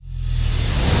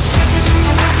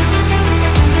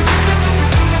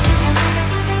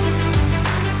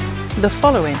The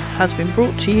following has been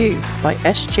brought to you by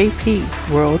SJP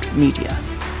World Media.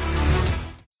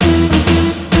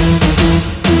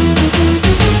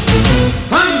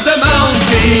 I'm the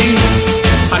Mountie.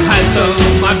 I'm handsome,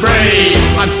 I'm brave,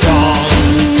 I'm strong.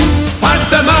 I'm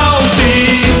the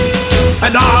Mountie,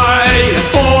 and I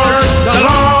enforce the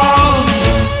law.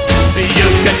 You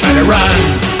can try to run,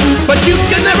 but you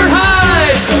can never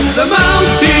hide. The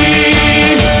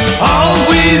Mountie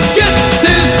always gets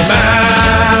his man.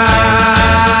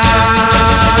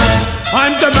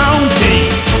 I'm the Mountie.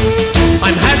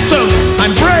 I'm handsome,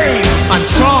 I'm brave, I'm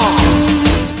strong.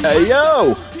 Hey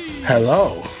yo!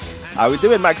 Hello. How we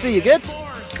doing, Maxie? You good?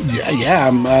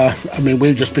 Yeah.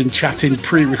 We've just been chatting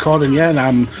pre-recording, and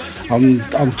I'm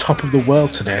on top of the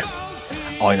world today.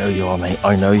 I know you are, mate.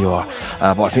 I know you are.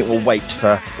 But I think we'll wait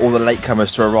for all the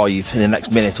latecomers to arrive in the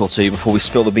next minute or two before we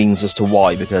spill the beans as to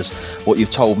why, because what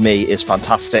you've told me is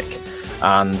fantastic,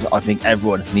 and I think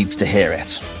everyone needs to hear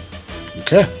it.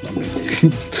 Okay.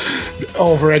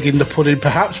 Over-egging the pudding,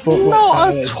 perhaps, but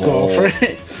let's go for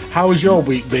it. How has your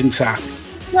week been, Sam?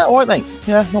 Yeah, all right, mate.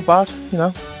 Yeah, not bad. You know,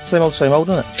 same old,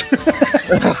 isn't it?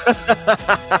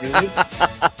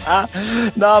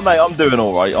 No, mate, I'm doing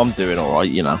all right.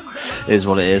 You know, it is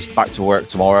what it is. Back to work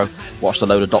tomorrow. Watched a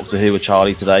load of Doctor Who with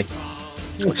Charlie today,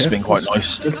 which has been quite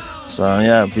nice. So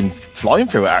yeah, I've been flying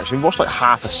through it. Actually, we watched like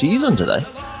half a season today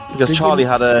because Charlie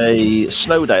had a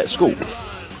snow day at school.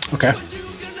 Okay.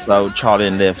 So Charlie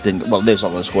and Liv didn't. Well, Liv's not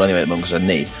going to school anyway at the moment because of her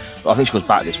knee. But I think she goes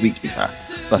back this week, to be fair.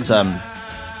 But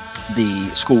the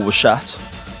school was shut.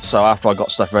 So after I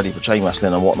got stuff ready for chain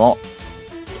wrestling and whatnot,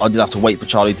 I did have to wait for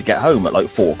Charlie to get home at like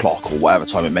 4 o'clock or whatever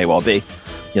time it may well be.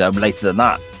 You know, later than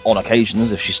that on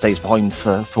occasions if she stays behind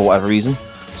for whatever reason.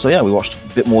 So yeah, we watched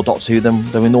a bit more Doctor Who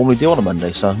than we normally do on a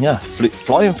Monday. So yeah,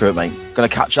 flying through it, mate. Going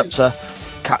to catch up to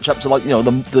like, you know,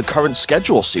 the current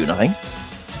schedule soon, I think.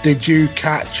 Did you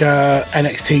catch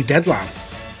NXT Deadline?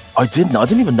 I didn't. I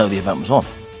didn't even know the event was on.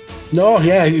 No,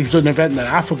 yeah, it was an event that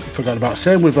I forgot about.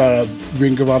 Same with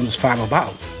Ring of Honor's Final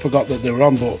Battle. Forgot that they were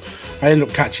on, but I ended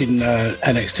up catching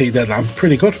NXT Deadline.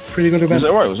 Pretty good event. Was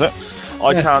it alright, was it?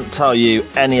 I can't tell you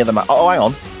any of the matches. Oh, hang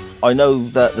on. I know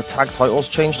that the tag titles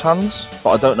changed hands,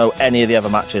 but I don't know any of the other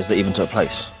matches that even took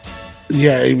place.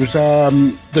 Yeah, it was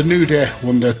the New Day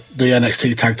won the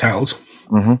NXT tag titles.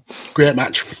 Mm-hmm. Great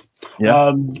match.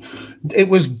 Yeah. It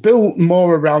was built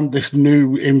more around this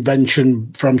new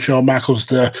invention from Shawn Michaels,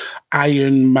 the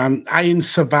Iron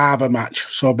Survivor match.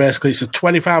 So basically, it's a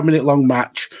 25-minute long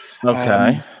match.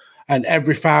 Okay. And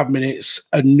every 5 minutes,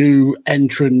 a new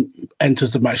entrant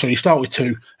enters the match. So you start with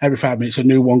 2. Every 5 minutes, a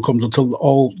new one comes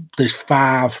until there's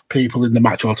 5 people in the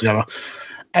match altogether.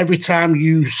 Every time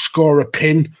you score a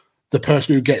pin, the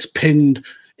person who gets pinned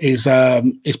is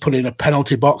put in a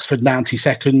penalty box for 90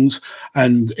 seconds,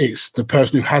 and it's the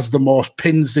person who has the most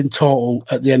pins in total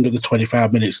at the end of the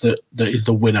 25 minutes that is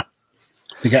the winner.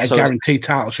 They get a guaranteed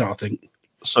title shot, I think.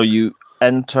 So you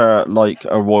enter like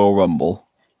a Royal Rumble.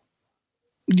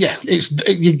 Yeah,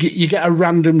 you get a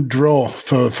random draw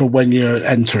for when you're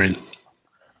entering.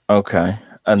 Okay,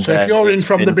 and so if you're in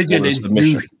from the beginning,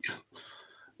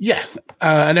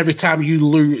 and every time you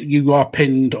lose, you are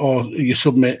pinned or you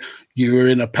submit, you're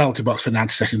in a penalty box for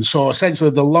 90 seconds. So essentially,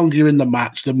 the longer you're in the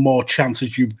match, the more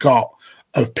chances you've got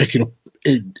of picking up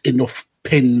enough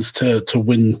pins to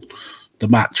win the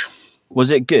match.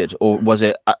 Was it good, or was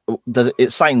it?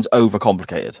 It sounds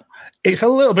overcomplicated. It's a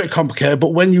little bit complicated, but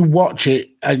when you watch it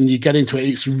and you get into it,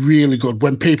 it's really good.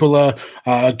 When people are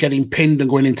getting pinned and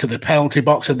going into the penalty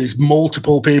box, and there's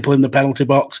multiple people in the penalty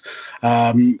box,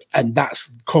 and that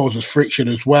causes friction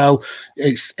as well.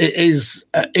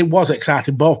 It was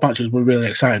exciting. Both matches were really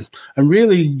exciting and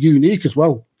really unique as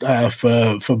well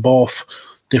for both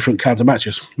different kinds of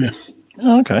matches. Yeah.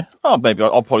 Oh, okay. Oh, maybe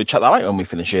I'll probably check that out when we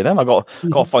finish here. Then I got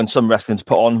to find some wrestling to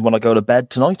put on when I go to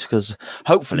bed tonight, because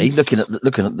hopefully, looking at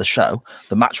the show,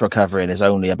 the match we're covering is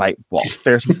only about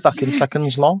 30 fucking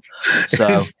seconds long.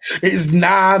 So it's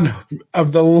 9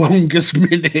 of the longest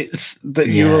minutes that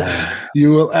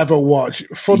you will ever watch.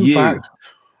 Fun fact: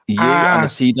 you and the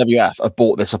CWF have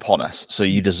brought this upon us, so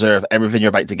you deserve everything you're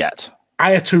about to get.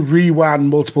 I had to rewind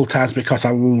multiple times because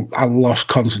I lost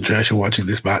concentration watching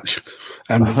this match.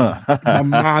 And my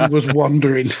mind was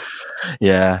wandering.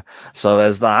 Yeah, so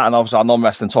there's that. And obviously, our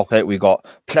non-wrestling topic, we've got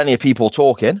plenty of people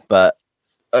talking. But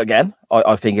again,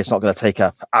 I think it's not going to take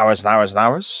up hours and hours and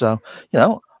hours. So, you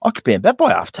know, I could be in bed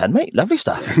by 10:30, mate. Lovely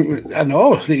stuff. I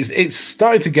know. It's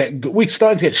starting to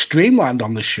get streamlined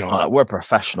on this show. We're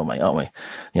professional, mate, aren't we?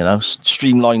 You know,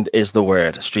 streamlined is the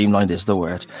word. Streamlined is the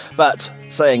word. But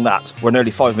saying that, we're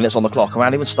nearly 5 minutes on the clock and we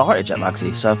haven't even started yet,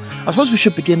 Maxie. So I suppose we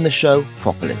should begin the show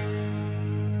properly.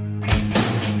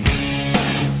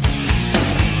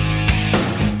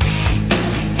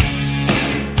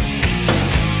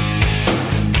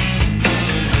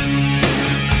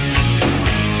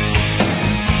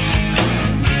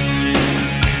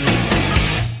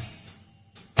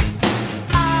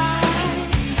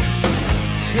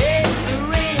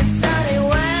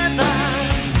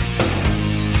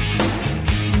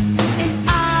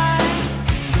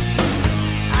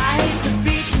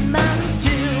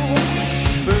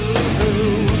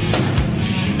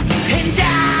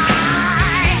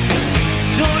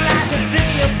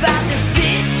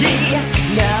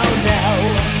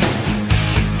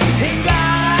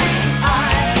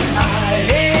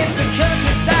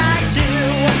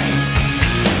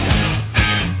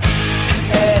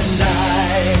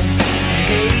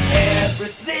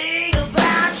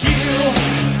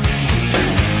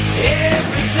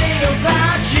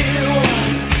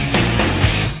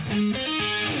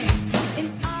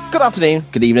 good afternoon,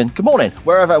 good evening, good morning,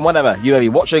 wherever and whenever you may be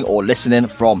watching or listening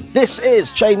from. This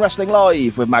is Chain Wrestling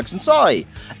Live with Mags and Si,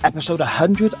 episode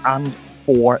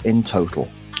 104 in total.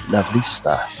 Lovely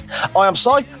stuff. I am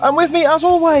Si, and with me, as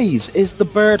always, is the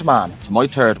Birdman to my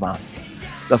Turdman,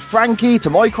 the Frankie to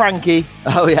my Cranky.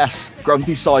 Oh yes,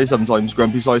 Grumpy Si sometimes, a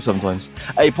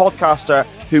podcaster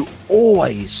who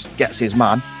always gets his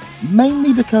man,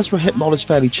 mainly because we're hip knowledge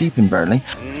fairly cheap in Burnley.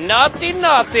 Naughty,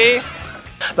 naughty.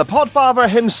 The podfather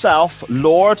himself,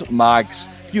 Lord Mags.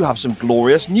 You have some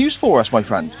glorious news for us, my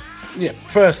friend. Yeah,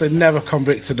 firstly, never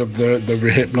convicted of the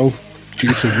rehypnol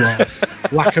due to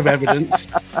lack of evidence.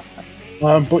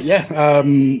 But yeah,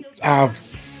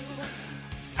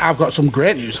 I've got some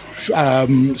great news.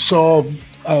 So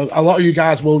a lot of you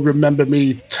guys will remember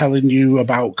me telling you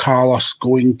about Carlos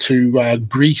going to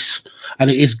Greece,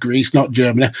 and it is Greece, not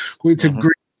Germany. Going to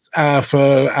Greece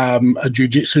for a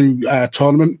jiu-jitsu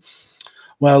tournament.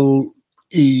 Well,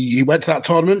 he went to that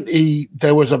tournament.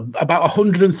 There was about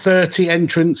 130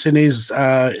 entrants in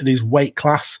his weight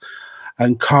class,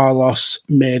 and Carlos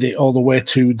made it all the way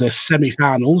to the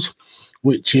semi-finals,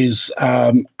 which is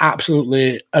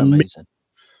absolutely amazing.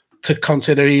 To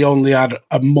consider he only had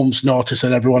a month's notice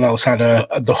and everyone else had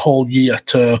the whole year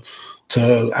to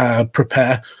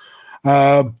prepare.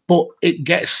 But it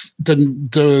gets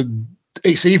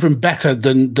it's even better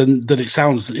than it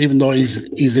sounds. Even though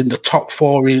he's in the top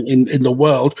four in the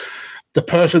world, the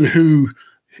person who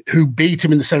beat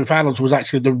him in the semi-finals was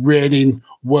actually the reigning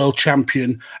world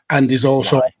champion and is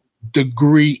also the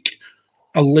Greek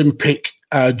Olympic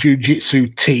jiu-jitsu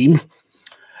team.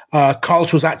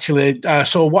 Carlos was actually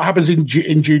so what happens in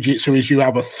jiu-jitsu is you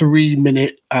have a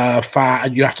 3-minute fight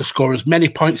and you have to score as many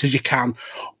points as you can,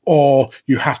 or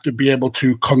you have to be able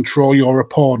to control your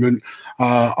opponent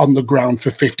on the ground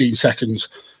for 15 seconds.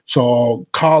 So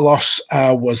Carlos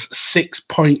was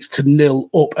 6-0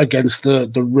 up against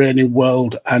the reigning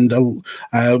world and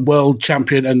world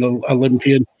champion and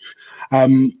Olympian.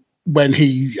 When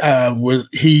his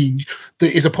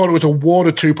opponent was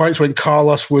awarded 2 points when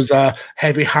Carlos was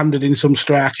heavy-handed in some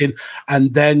striking,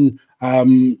 and then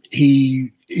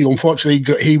he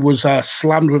unfortunately was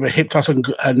slammed with a hip toss and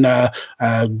got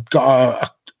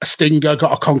a stinger,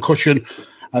 got a concussion,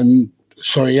 and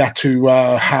so he had to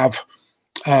have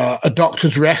a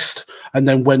doctor's rest. And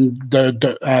then when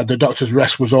the doctor's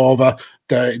rest was over,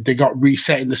 they got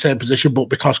reset in the same position, but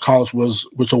because Carlos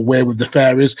was away with the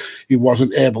fairies, he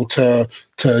wasn't able to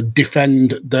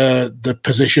defend the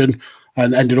position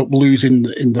and ended up losing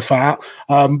in the fight.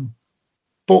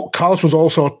 But Carlos was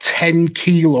also 10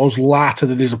 kilos lighter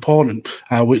than his opponent,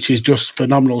 which is just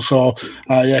phenomenal. So,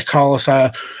 Carlos,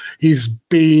 he's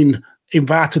been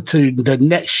invited to the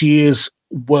next year's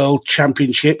World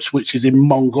Championships, which is in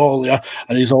Mongolia,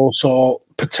 and he's also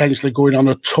potentially going on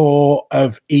a tour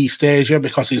of East Asia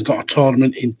because he's got a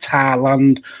tournament in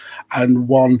Thailand and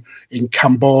one in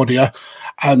Cambodia,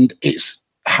 and it's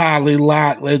highly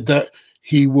likely that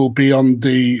he will be on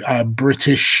the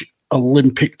British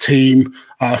Olympic team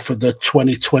for the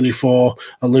 2024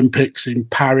 Olympics in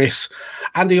Paris.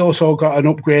 And he also got an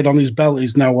upgrade on his belt.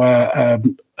 He's now a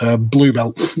blue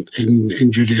belt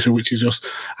in jiu-jitsu, which is just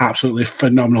absolutely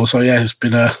phenomenal. So yeah, it's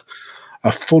been a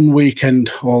fun weekend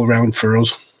all around for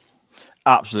us.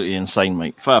 Absolutely insane,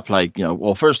 mate. Fair play.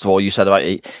 Well, first of all, you said about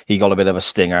he got a bit of a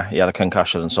stinger. He had a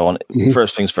concussion and so on. Mm-hmm.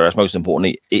 First things first, most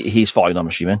importantly, he's fine, I'm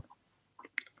assuming.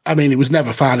 I mean, he was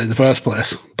never fine in the first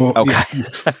place, but okay.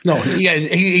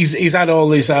 He's had all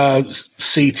these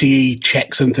CTE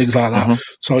checks and things like that. Mm-hmm.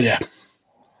 So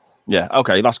yeah,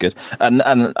 okay, that's good. And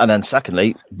then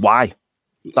secondly, why?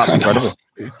 That's incredible.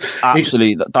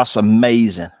 Absolutely, that's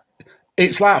amazing.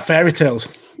 It's like fairy tales,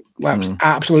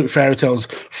 absolute fairy tales.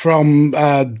 From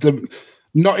the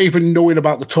not even knowing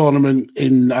about the tournament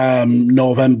in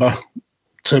November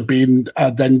to being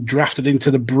then drafted into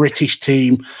the British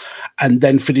team and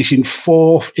then finishing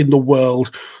 4th in the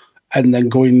world and then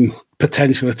going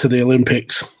potentially to the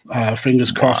Olympics.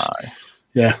 Fingers crossed. Why?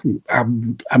 Yeah,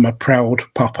 I'm a proud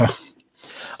papa.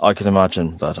 I can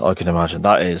imagine, but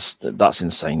that's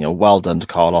insane. Well done to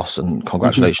Carlos, and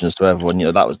congratulations to everyone.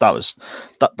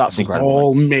 That's incredible.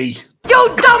 All me.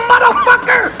 You dumb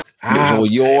motherfucker!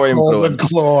 Your influence.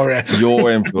 Glory.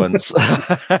 Your influence.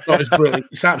 No, it's brilliant.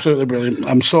 It's absolutely brilliant.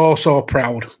 I'm so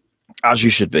proud. As you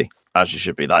should be.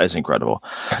 That is incredible.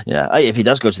 Yeah. Hey, if he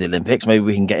does go to the Olympics, maybe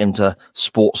we can get him to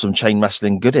sport some chain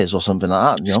wrestling goodies or something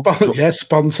like that.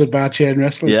 Sponsored by Chain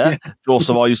Wrestling. Yeah. Draw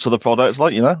some eyes to the products,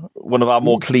 one of our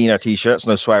more cleaner t-shirts,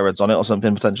 no swear words on it or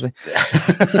something potentially.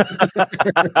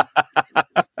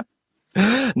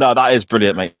 No, that is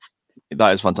brilliant, mate.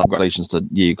 That is fantastic. Congratulations to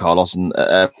you, Carlos, and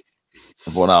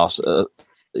everyone else.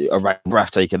 a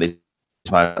breathtaking,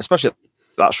 especially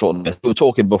that short. We were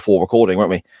talking before recording, weren't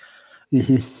we?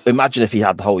 Mm-hmm. Imagine if he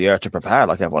had the whole year to prepare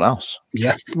like everyone else.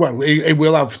 Yeah, well, he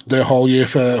will have the whole year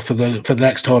for the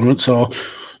next tournament. So,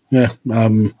 yeah,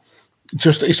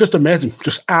 it's just amazing,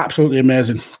 just absolutely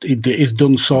amazing. He's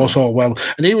done so well,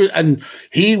 and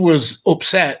he was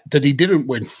upset that he didn't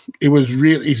win. He was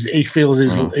really he feels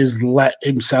he's let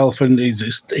himself and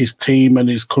his team and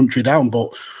his country down. But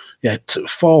yeah,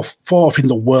 fourth in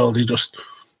the world, it's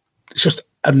just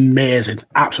amazing,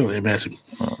 absolutely amazing.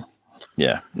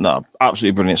 Yeah, no,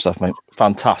 absolutely brilliant stuff, mate.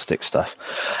 Fantastic stuff.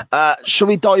 Shall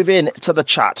we dive in to the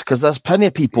chat? Because there's plenty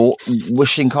of people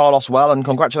wishing Carlos well, and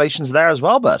congratulations there as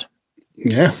well, bud.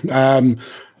 Yeah.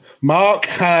 Mark,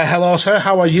 hello, sir.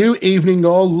 How are you? Evening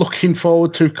all. Looking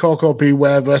forward to Coco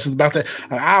Beware versus Batter.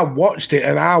 I watched it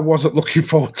and I wasn't looking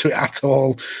forward to it at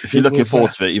all. If you're looking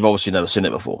forward to it, you've obviously never seen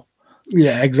it before.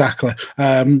 Yeah, exactly.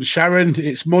 Sharon,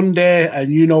 it's Monday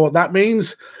and you know what that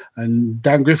means. And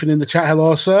Dan Griffin in the chat,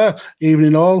 hello, sir.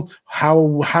 Evening all. How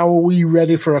are we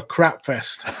ready for a crap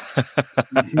fest?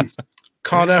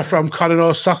 Connor from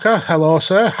Connor Soccer, hello,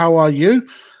 sir. How are you?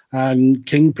 And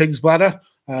King Pig's Bladder,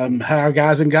 hi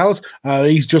guys and gals.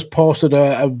 He's just posted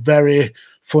a very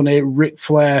funny Ric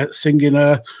Flair singing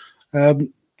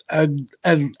an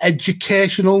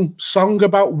educational song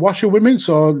about washerwomen.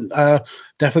 So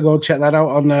definitely go check that out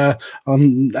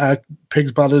on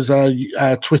Pig's Bladder's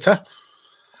Twitter.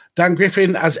 Dan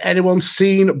Griffin, has anyone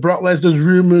seen Brock Lesnar's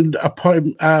rumored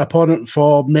opponent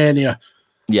for Mania?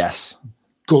 Yes.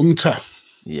 Gunter.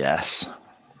 Yes.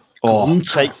 Oh,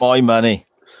 Gunter. Take my money.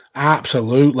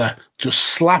 Absolutely. Just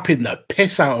slapping the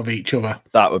piss out of each other.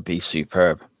 That would be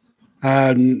superb.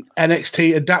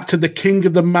 NXT adapted the King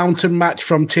of the Mountain match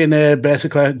from TNA,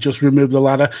 basically just removed the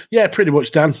ladder. Yeah, pretty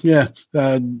much, Dan. Yeah,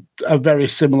 a very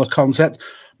similar concept.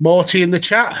 Morty in the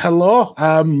chat, hello.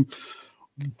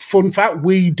 Fun fact,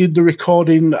 we did the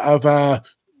recording of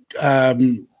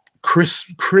Chris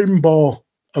Crimbo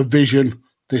of Vision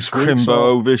this week.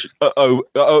 Crimbo Vision.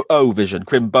 Vision.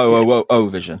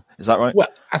 Crimbo Vision. Is that right? Well,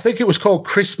 I think it was called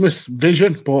Christmas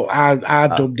Vision, but I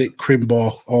dubbed it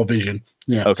Crimbo or Vision.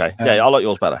 Yeah. Okay. Yeah, I like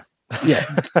yours better. Yeah.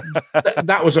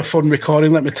 That was a fun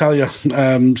recording, let me tell you.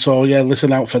 So, yeah,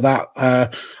 listen out for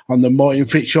that on the Morty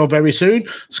Fit Show very soon.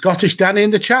 Scottish Danny in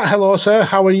the chat. Hello, sir.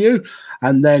 How are you?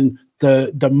 And then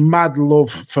the mad love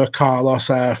for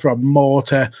Carlos from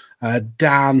Morty,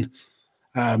 Dan,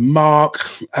 Mark.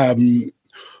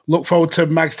 Look forward to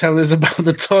Max telling us about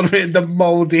the tournament in the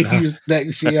Maldives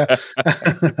next year.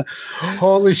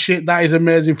 Holy shit, that is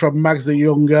amazing from Max the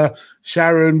Younger.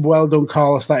 Sharon, well done,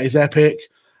 Carlos. That is epic.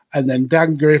 And then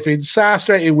Dan Griffin,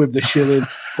 straight in with the shilling,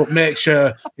 but make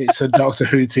sure it's a Doctor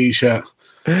Who t-shirt.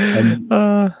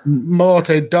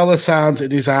 Morty, dollar signs in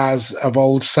his eyes of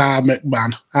old Sam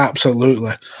McMahon.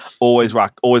 Absolutely. Always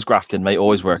grafting, mate.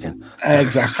 Always working.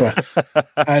 Exactly.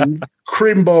 And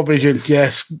Crimbo Vision,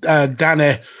 yes.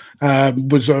 Danny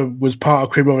was part of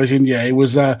Crimbo Vision. Yeah, it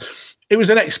was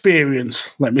an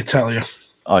experience, let me tell you.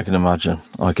 I can imagine.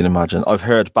 I've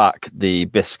heard back the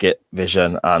Biscuit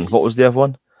Vision and what was the other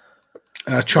one?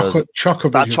 Choco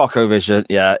Vision. That Choco Vision,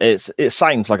 yeah, it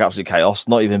sounds like absolute chaos,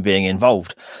 not even being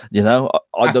involved. You know,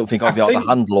 I don't think I'd be able to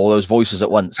handle all those voices at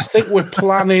once. I think we're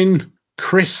planning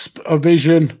Crisp a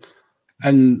Vision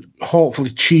and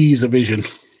hopefully Cheese a Vision.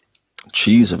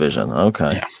 Cheese a Vision,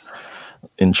 okay. Yeah.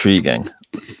 Intriguing.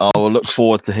 I will look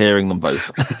forward to hearing them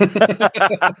both.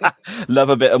 Love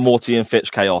a bit of Morty and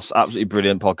Fitch chaos. Absolutely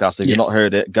brilliant podcast. If you've not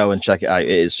heard it, go and check it out. It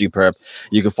is superb.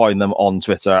 You can find them on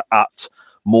Twitter at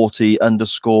Morty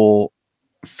 _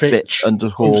 Fitch _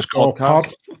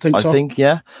 podcast. I think,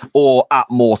 yeah. Or at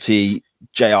Morty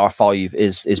JR5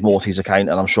 is Morty's account,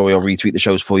 and I'm sure he'll retweet the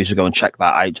shows for you, so go and check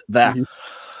that out there.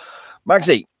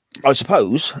 Magsy, I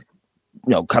suppose,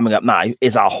 coming up now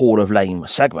is our Hall of Lame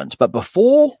segment. But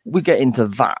before we get into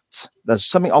that, there's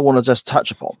something I want to just touch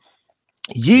upon.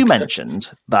 You mentioned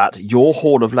that your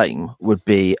Hall of Lame would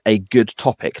be a good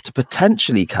topic to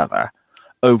potentially cover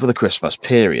over the Christmas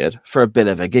period for a bit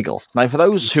of a giggle. Now, for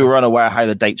those who are unaware how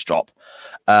the dates drop,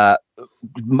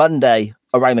 Monday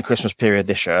around the Christmas period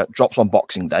this year drops on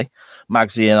Boxing Day.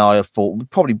 Magsy and I have thought we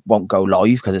probably won't go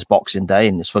live because it's Boxing Day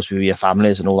and it's supposed to be with your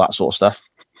families and all that sort of stuff.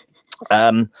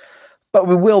 But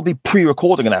we will be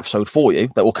pre-recording an episode for you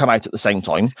that will come out at the same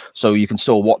time, so you can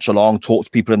still watch along, talk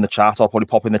to people in the chat. I'll probably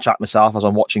pop in the chat myself as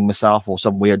I'm watching myself or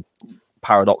some weird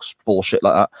paradox bullshit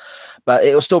like that. But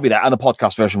it'll still be there, and the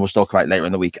podcast version will still come out later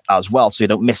in the week as well, so you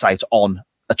don't miss out on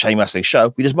a Chain Wrestling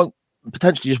show. We just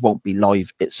won't be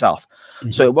live itself.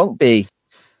 So it won't be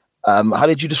how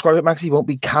did you describe it, Maxie? It won't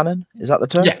be canon, is that the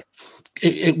term? Yeah,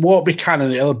 it won't be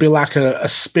canon. It'll be like a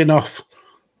spin-off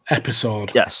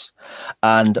episode. Yes.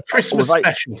 And Christmas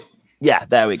special. Yeah,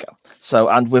 there we go. So,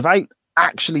 and without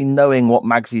actually knowing what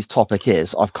Magsy's topic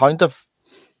is, I've kind of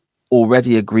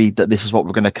already agreed that this is what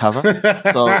we're going to cover.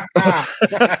 So,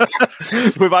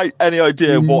 without any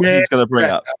idea what he's going to bring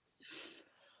up.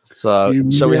 So,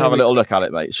 shall we have a little look at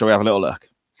it, mate? Shall we have a little look?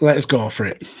 Let's go for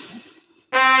it.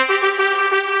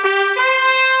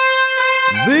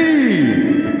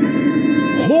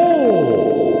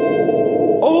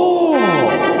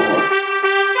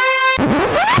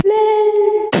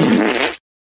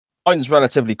 Mine's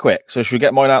relatively quick, so should we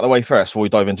get mine out of the way first before we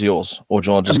dive into yours? Or do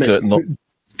you want to just do it?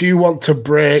 Do you want to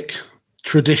break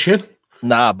tradition?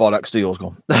 Nah, bollocks, do yours, go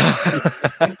on.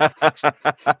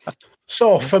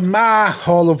 So, for my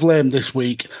Hall of Lame this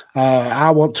week,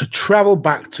 I want to travel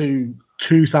back to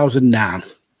 2009.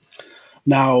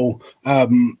 Now,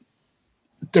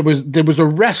 there was a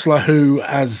wrestler who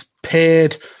has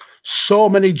paid so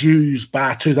many dues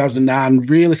by 2009,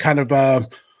 really kind of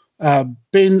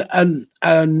been an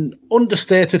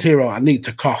understated hero. I need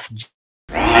to cough.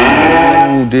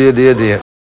 Oh, dear.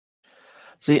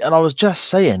 See, and I was just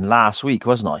saying last week,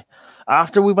 wasn't I?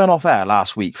 After we went off air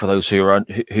last week, for those who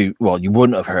well, you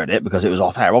wouldn't have heard it because it was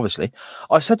off air, obviously.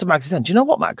 I said to Mags then, do you know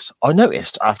what, Mags? I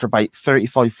noticed after about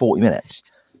 35, 40 minutes,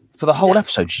 for the whole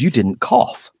episode, you didn't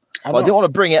cough. I didn't want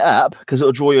to bring it up because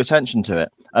it'll draw your attention to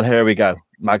it. And here we go,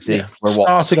 Magsy. We're what?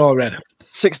 Already.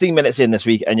 16 minutes in this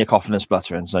week and you're coughing and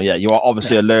spluttering. So, yeah, you are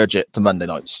obviously allergic to Monday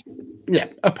nights. Yeah,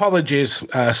 apologies,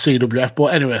 CWF.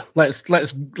 But anyway,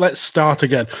 let's start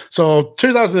again. So,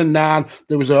 2009,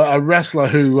 there was a wrestler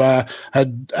who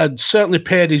had certainly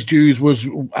paid his dues, was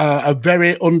a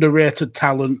very underrated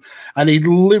talent, and he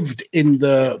lived in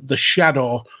the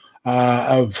shadow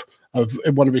of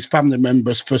one of his family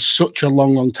members for such a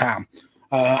long time.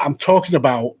 I'm talking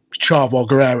about Chavo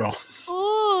Guerrero.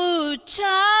 Ooh,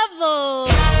 Chavo.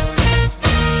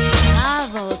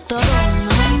 Chavo, todo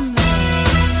nombre.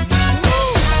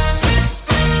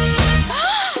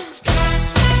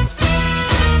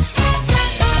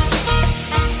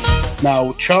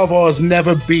 Now, Chavo has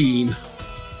never been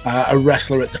a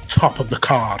wrestler at the top of the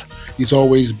card. He's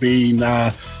always been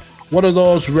one of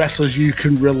those wrestlers you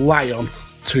can rely on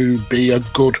to be a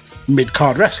good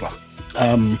mid-card wrestler.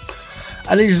 And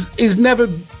he's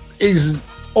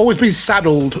always been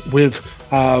saddled with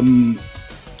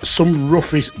some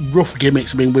rough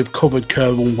gimmicks. I mean, we've covered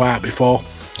Kerwin White before.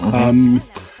 Mm-hmm.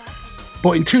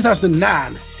 But in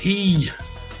 2009, he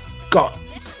got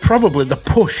probably the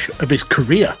push of his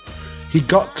career. He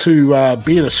got to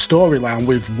be in a storyline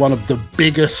with one of the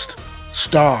biggest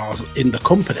stars in the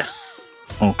company.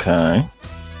 Okay.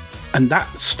 And that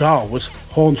star was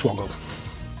Hornswoggle.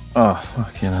 Oh,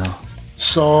 fucking hell.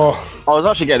 So I was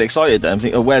actually getting excited then,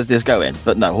 thinking, where's this going?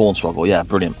 But no, Hornswoggle, yeah,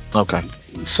 brilliant. Okay.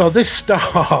 So this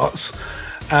starts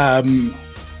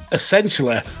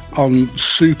essentially on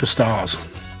Superstars.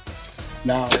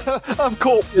 Now, of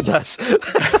course it does.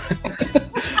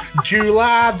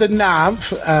 July the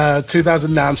 9th,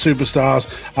 2009, Superstars.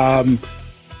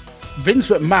 Vince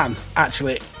McMahon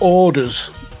actually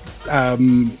orders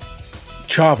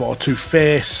Chavo to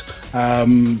face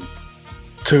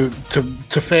to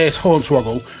face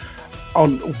Hornswoggle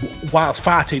whilst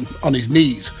fighting on his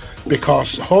knees,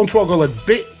 because Hornswoggle had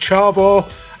bit Chavo,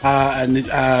 and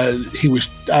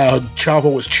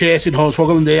Chavo was chasing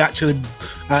Hornswoggle, and they actually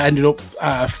ended up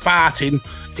fighting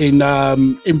in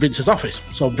Vince's office.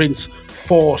 So Vince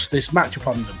forced this match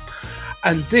upon them,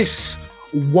 and this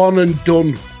one and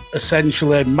done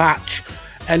essentially match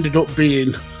ended up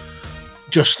being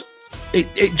just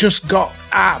it just got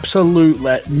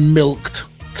absolutely milked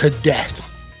to death,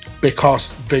 because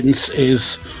Vince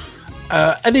is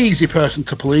an easy person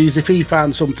to please. If he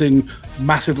finds something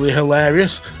massively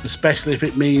hilarious, especially if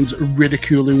it means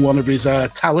ridiculing one of his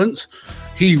talents,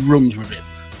 he runs with it.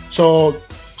 So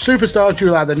Superstar,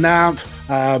 July the 9th,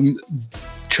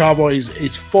 Chavo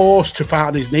is forced to fight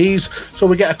on his knees. So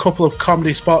we get a couple of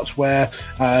comedy spots where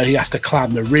he has to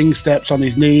climb the ring steps on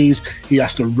his knees. He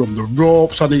has to run the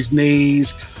ropes on his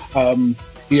knees.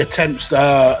 He attempts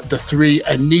the three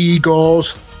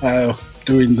Anigos,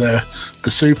 doing the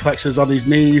suplexes on his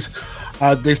knees.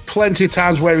 There's plenty of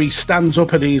times where he stands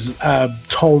up and he's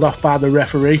told off by the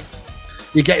referee.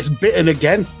 He gets bitten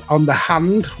again on the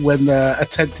hand when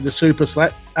attempting the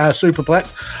superplex,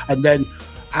 and then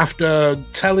after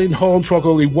telling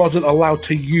Hornswoggle he wasn't allowed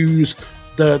to use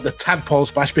the tadpole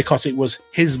splash because it was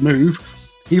his move,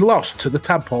 he lost to the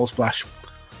tadpole splash.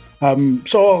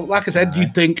 So, like I said,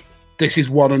 you'd think this is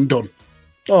one and done.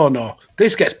 Oh no,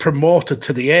 this gets promoted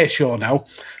to the A show now.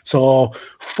 So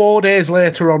 4 days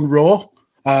later on Raw,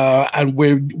 and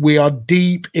we are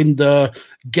deep in the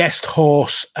guest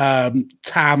host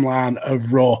timeline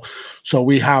of Raw. So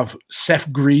we have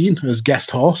Seth Green as guest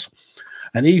host,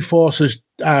 and he forces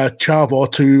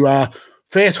Chavo to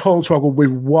face Hornswoggle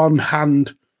with one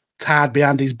hand tied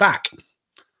behind his back,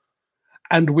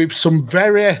 and with some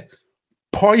very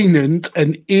poignant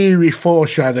and eerie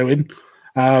foreshadowing.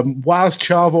 Whilst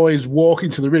Chavo is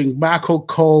walking to the ring, Michael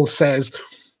Cole says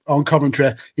on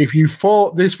commentary, if you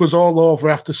thought this was all over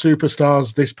after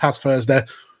Superstars this past Thursday,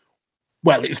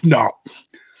 well, it's not.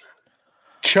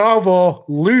 Chavo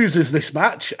loses this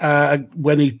match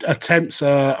when he attempts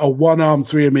a one-arm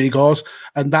Three Amigos,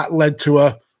 and that led to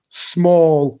a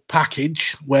small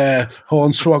package where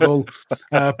Hornswoggle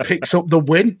picks up the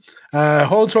win.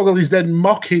 Hornswoggle is then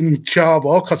mocking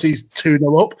Chavo because he's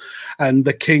 2-0 up, and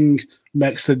the King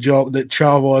makes the joke that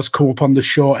Chavo has come up on the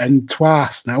short end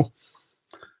twice now.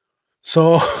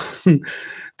 So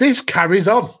this carries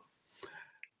on.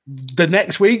 The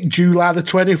next week, July the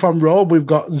 20th on Raw, we've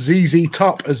got ZZ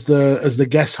Top as the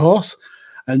guest host,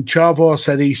 and Chavo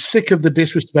said he's sick of the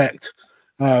disrespect.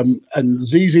 And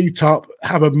ZZ Top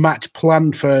have a match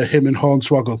planned for him and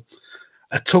Hornswoggle,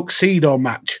 a tuxedo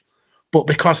match. But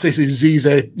because this is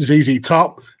ZZ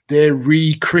Top, they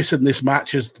rechristened this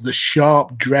match as the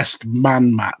Sharp Dressed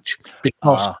Man match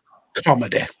because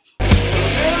comedy.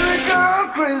 Every girl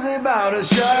crazy about a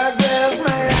sharp-dressed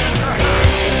man.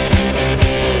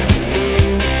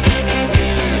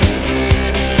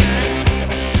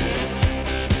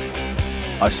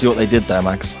 I see what they did there,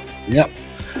 Max. Yep.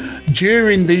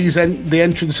 During the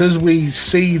entrances, we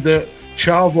see that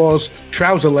Chavo's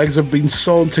trouser legs have been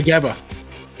sewn together,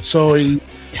 so he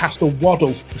has to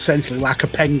waddle essentially like a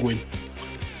penguin.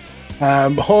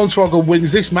 Hornswoggle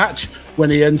wins this match when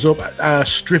he ends up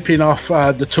stripping off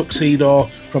the tuxedo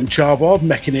from Chavo,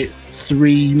 making it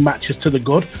 3 matches to the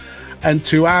good. And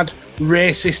to add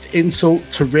racist insult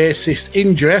to racist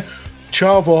injury,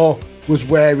 Chavo was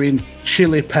wearing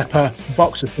chili pepper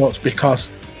boxer shorts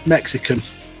because Mexican.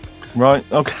 Right,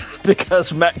 okay,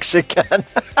 because Mexican.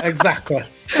 Exactly.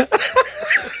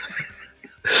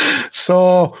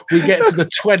 So we get to the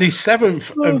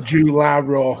 27th of July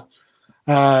Raw.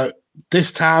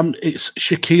 This time it's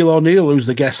Shaquille O'Neal who's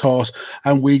the guest host,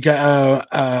 and we get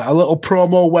a little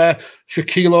promo where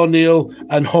Shaquille O'Neal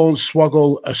and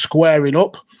Hornswoggle are squaring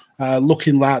up,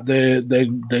 looking like they're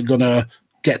gonna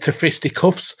get to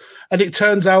fisticuffs. And it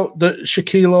turns out that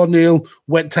Shaquille O'Neal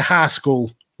went to high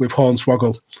school with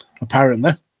Hornswoggle,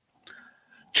 apparently.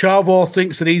 Chavo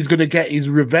thinks that he's going to get his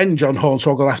revenge on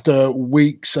Hornswoggle after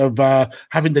weeks of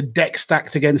having the deck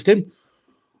stacked against him.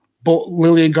 But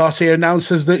Lillian Garcia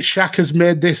announces that Shaq has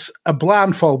made this a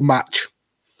blindfold match.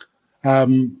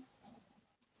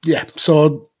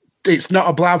 So it's not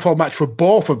a blindfold match for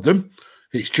both of them.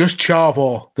 It's just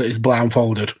Chavo that is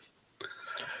blindfolded.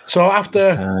 So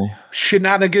after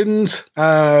shenanigans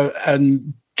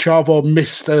and Chavo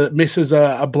misses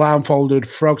a blindfolded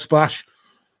frog splash,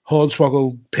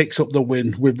 Hornswoggle picks up the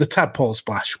win with the tadpole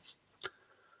splash.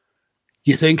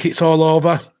 You think it's all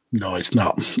over? No, it's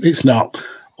not. It's not.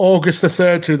 August the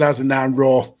 3rd, 2009,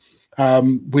 Raw.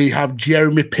 We have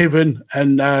Jeremy Piven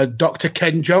and Dr.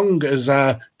 Ken Jeong as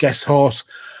guest hosts,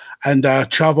 and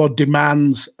Chavo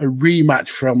demands a rematch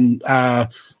from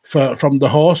the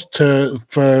host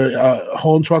for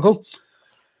Hornswoggle.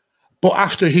 But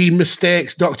after he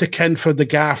mistakes Dr. Ken for the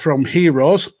guy from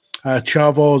Heroes,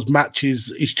 Chavo's match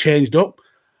is changed up.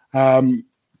 But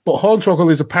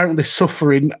Hornswoggle is apparently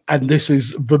suffering, and this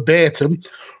is verbatim,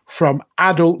 from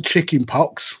adult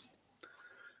chickenpox.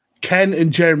 Ken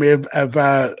and Jeremy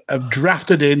have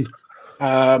drafted in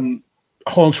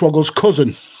Hornswoggle's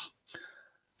cousin.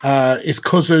 His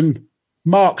cousin,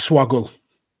 Mark Swoggle,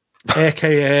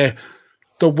 a.k.a.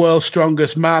 the world's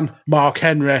strongest man, Mark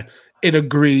Henry, in a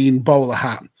green bowler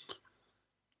hat.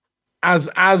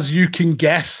 As you can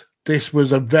guess, this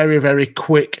was a very, very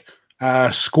quick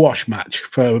squash match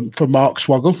for Mark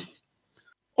Swoggle.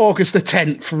 August the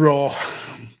 10th, Raw.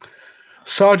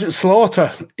 Sergeant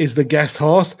Slaughter is the guest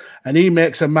host, and he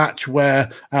makes a match where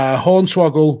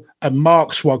Hornswoggle and Mark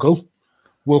Swoggle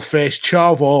will face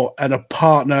Chavo and a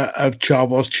partner of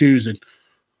Chavo's choosing.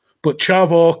 But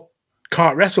Chavo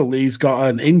can't wrestle. He's got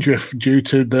an injury due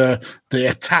to the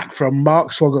attack from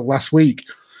Mark Swoggle last week.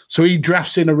 So he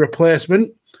drafts in a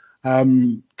replacement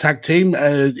tag team.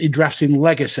 He drafts in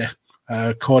Legacy,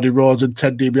 Cody Rhodes and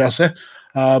Ted DiBiase.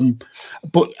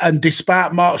 But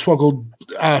despite Mark Swoggle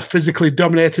physically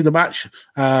dominating the match,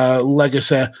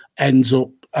 Legacy ends up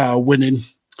winning.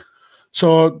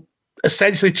 So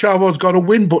essentially Chavo's got a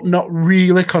win, but not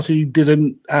really because he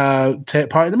didn't take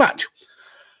part in the match.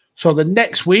 So the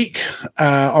next week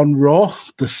on Raw,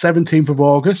 the 17th of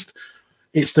August,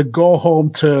 it's the go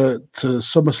home to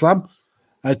SummerSlam.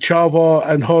 Chavo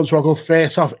and Hornswoggle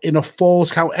face off in a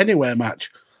Falls Count Anywhere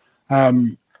match.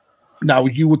 Now,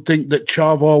 you would think that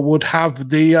Chavo would have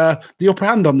the upper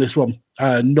hand on this one.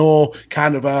 No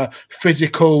kind of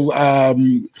physical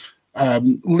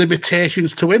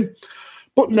limitations to him.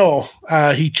 But no,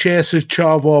 he chases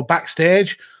Chavo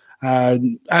backstage.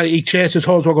 He chases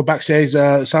Hornswoggle backstage,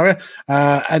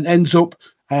 and ends up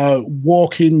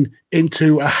walking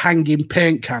into a hanging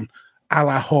paint can a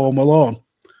la Home Alone.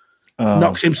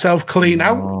 Knocks himself clean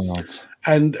out,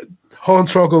 and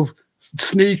Hornswoggle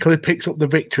sneakily picks up the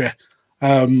victory.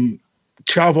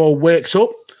 Chavo wakes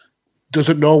up,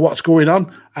 doesn't know what's going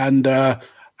on, and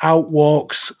out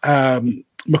walks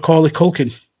Macaulay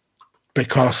Culkin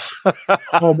because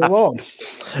Home Alone.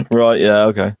 Right, yeah,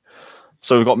 okay.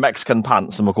 So we've got Mexican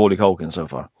Pants and Macaulay Culkin so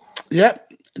far.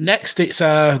 Yep. Next, it's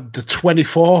the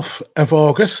 24th of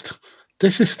August.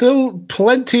 This is still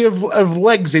plenty of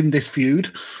legs in this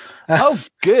feud. Oh,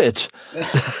 good.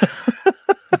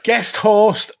 Guest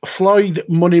host Floyd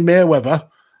Money Mayweather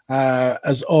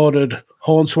has ordered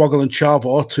Hornswoggle and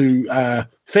Chavo to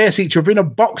face each other in a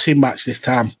boxing match this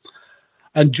time.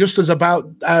 And just as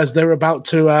they're about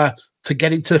to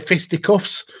get into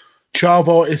fisticuffs,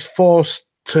 Chavo is forced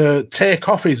to take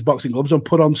off his boxing gloves and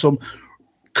put on some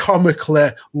comically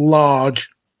large,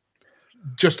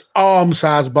 just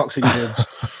arm-sized boxing gloves.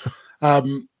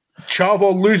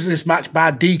 Chavo loses this match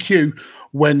by DQ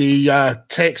when he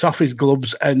takes off his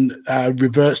gloves and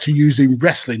reverts to using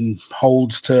wrestling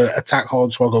holds to attack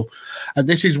Hornswoggle. And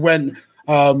this is when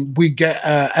we get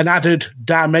an added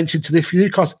dimension to this feud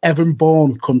because Evan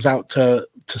Bourne comes out to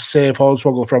save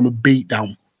Hornswoggle from a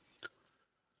beatdown.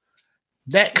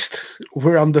 Next,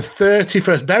 we're on the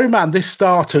 31st. Bear in mind, this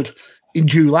started in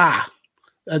July.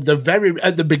 At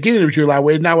the beginning of July,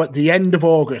 we're now at the end of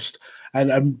August.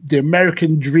 And the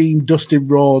American Dream, Dustin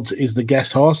Rhodes, is the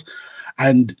guest host.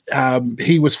 And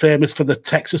he was famous for the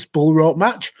Texas Bull Rope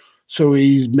match. So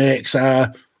he makes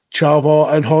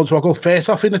Chavo and Hornswoggle face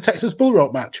off in a Texas Bull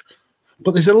Rope match.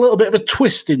 But there's a little bit of a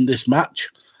twist in this match.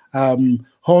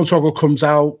 Hornswoggle comes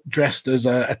out dressed as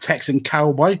a Texan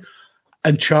cowboy,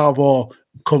 and Chavo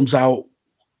comes out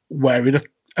wearing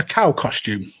a cow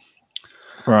costume.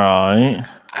 Right.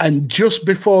 And just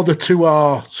before the two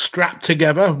are strapped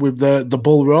together with the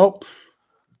bull rope,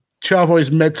 Chavo is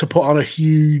meant to put on a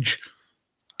huge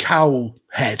cow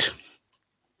head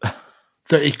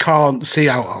that he can't see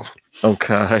out of.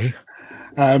 Okay.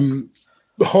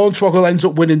 Hornswoggle ends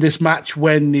up winning this match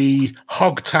when he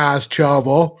hog ties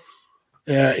Chavo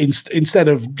instead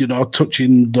of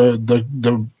touching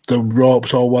the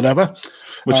ropes or whatever,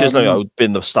 which has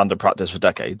been the standard practice for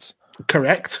decades.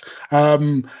 Correct.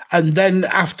 And then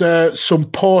after some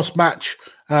post-match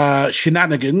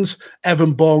shenanigans,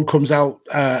 Evan Bourne comes out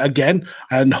again,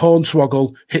 and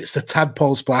Hornswoggle hits the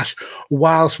tadpole splash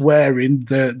whilst wearing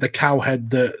the cow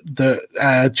head that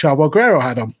Chavo Guerrero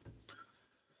had on.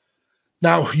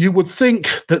 Now, you would think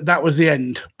that was the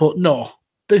end, but no,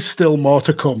 there's still more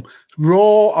to come.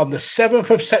 Raw on the 7th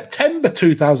of September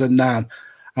 2009,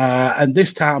 and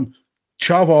this time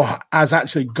Chavo has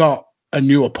actually got a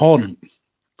new opponent.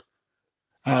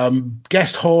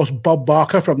 Guest host Bob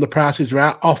Barker from The Price is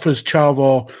Right offers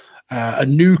Chavo a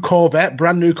new Corvette,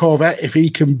 brand new Corvette, if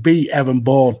he can beat Evan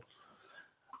Bourne.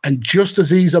 And just as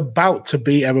he's about to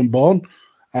beat Evan Bourne,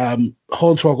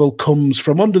 Hornswoggle comes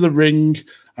from under the ring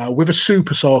with a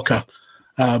super soaker.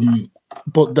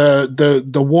 But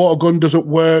the water gun doesn't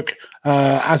work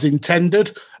as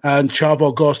intended, and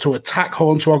Chavo goes to attack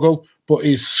Hornswoggle, but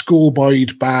is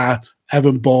schoolboyed by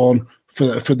Evan Bourne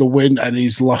for the win, and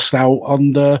he's lost out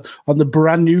on the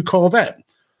brand new Corvette.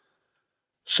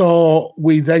 So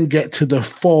we then get to the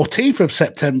 14th of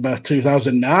September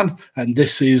 2009, and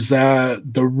this is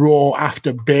the Raw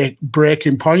after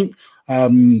breaking point,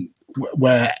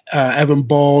 where Evan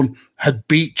Bourne had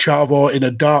beat Chavo in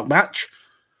a dark match.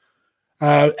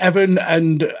 Evan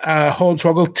and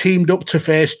Hornswoggle teamed up to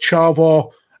face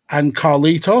Chavo and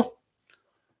Carlito.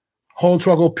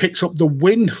 Hornswoggle picks up the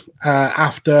win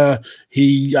after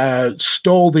he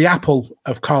stole the apple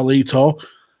of Carlito,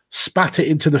 spat it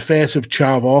into the face of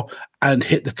Chavo, and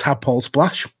hit the tadpole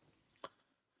splash.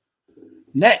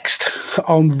 Next,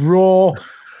 on Raw,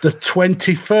 the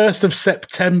 21st of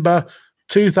September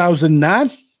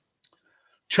 2009,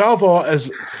 Chavo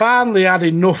has finally had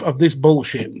enough of this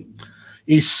bullshit.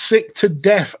 He's sick to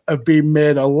death of being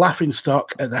made a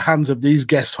laughingstock at the hands of these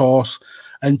guest hosts,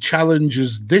 and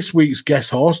challenges this week's guest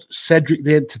host, Cedric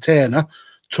the Entertainer,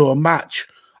 to a match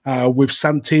with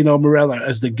Santino Marella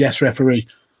as the guest referee.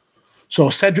 So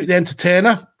Cedric the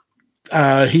Entertainer,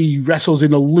 he wrestles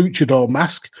in a luchador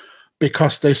mask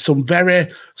because there's some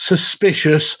very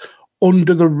suspicious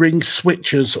under-the-ring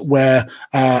switches where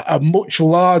a much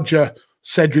larger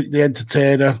Cedric the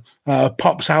Entertainer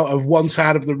pops out of one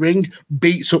side of the ring,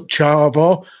 beats up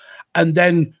Chavo, and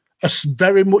then a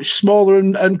very much smaller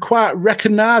and quite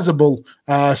recognizable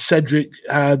Cedric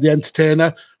the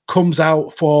Entertainer comes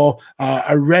out for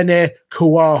a Rene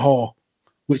Cuajo,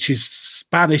 which is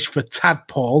Spanish for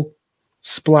tadpole,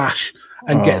 splash,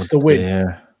 and gets the win.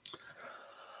 Dear.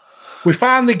 We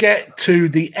finally get to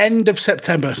the end of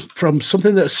September from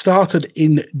something that started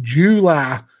in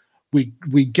July.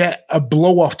 We get a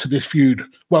blow-off to this feud.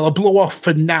 Well, a blow-off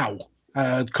for now,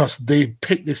 because they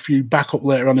picked this feud back up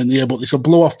later on in the year, but it's a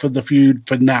blow-off for the feud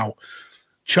for now.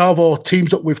 Chavo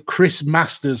teams up with Chris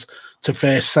Masters to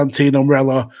face Santino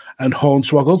Marella and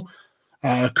Hornswoggle.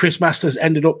 Chris Masters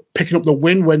ended up picking up the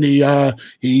win when he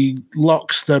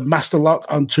locks the Master Lock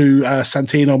onto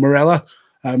Santino Marella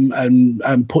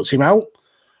and puts him out.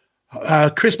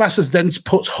 Chris Masters then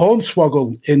puts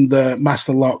Hornswoggle in the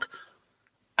Master Lock.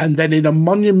 And then in a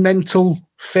monumental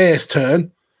face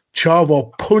turn,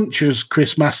 Chavo punches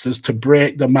Chris Masters to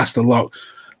break the Master Lock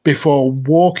before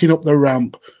walking up the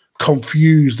ramp,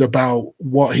 confused about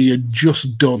what he had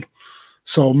just done.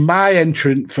 So my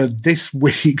entrant for this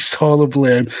week's Hall of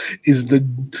Flame is the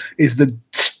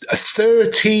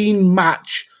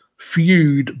 13-match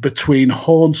feud between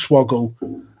Hornswoggle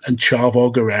and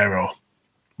Chavo Guerrero.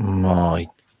 My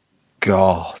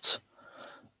God.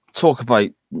 Talk about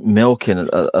milking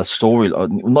a story,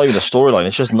 not even a storyline,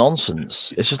 it's just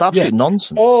nonsense. It's just absolute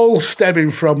nonsense. All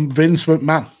stemming from Vince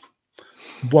McMahon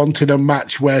wanting a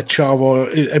match where Chavo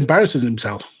embarrasses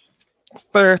himself.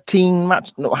 13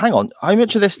 match. No, hang on. How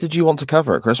much of this did you want to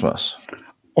cover at Christmas?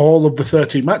 All of the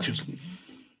 13 matches.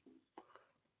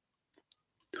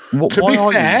 To be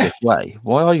fair,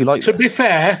 why are you like to this? be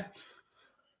fair,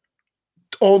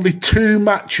 only 2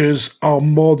 matches are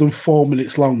more than 4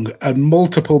 minutes long, and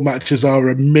multiple matches are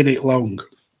a minute long.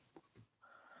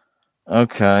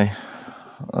 Okay.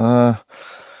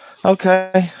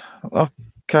 Okay.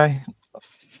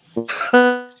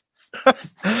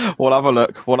 We'll have a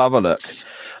look.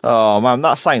 Oh man,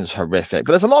 that sounds horrific.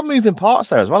 But there's a lot of moving parts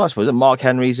there as well, I suppose. And Mark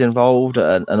Henry's involved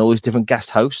and all these different guest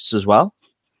hosts as well.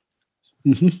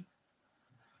 Mm-hmm.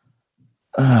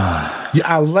 Yeah,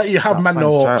 I'll let you have my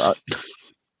notes.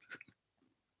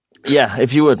 Yeah,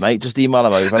 if you would, mate, just email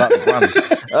them over. That'd be grand.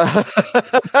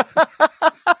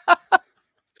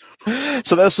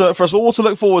 So there's for us all to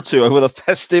look forward to over the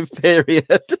festive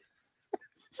period.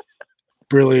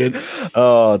 Brilliant.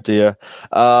 Oh dear.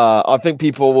 I think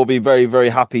people will be very, very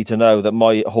happy to know that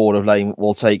my Hall of Fame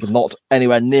will take not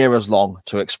anywhere near as long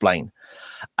to explain.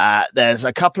 There's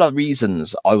a couple of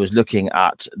reasons I was looking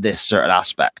at this certain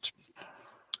aspect.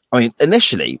 I mean,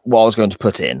 initially, what I was going to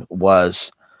put in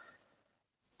was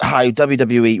how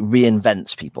WWE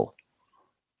reinvents people.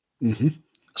 Mm-hmm.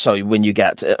 So when you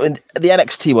get the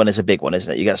NXT one is a big one,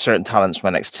 isn't it? You get certain talents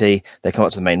from NXT, they come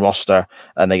up to the main roster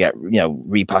and they get,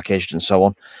 repackaged and so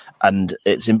on. And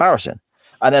it's embarrassing.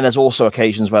 And then there's also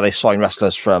occasions where they sign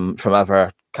wrestlers from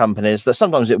other companies that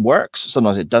sometimes it works,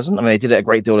 sometimes it doesn't. I mean, they did it a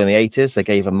great deal in the 80s. They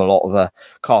gave them a lot of a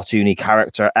cartoony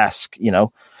character-esque,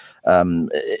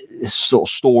 sort of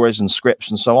stories and scripts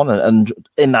and so on. And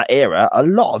in that era, a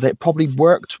lot of it probably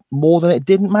worked more than it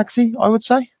didn't, Maxie, I would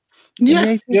say.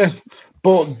 Yeah.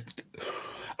 But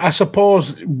I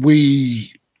suppose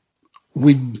we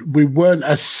weren't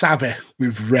as savvy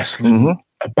with wrestling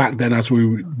back then as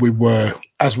we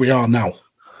are now.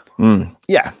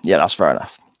 Yeah, that's fair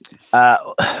enough.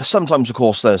 Sometimes, of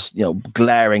course, there's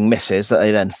glaring misses that they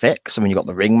then fix. I mean, you got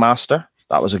the Ringmaster.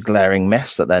 That was a glaring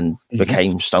miss that then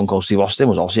became Stone Cold Steve Austin.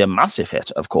 Was obviously a massive hit,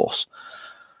 of course.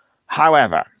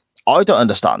 However, I don't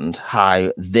understand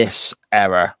how this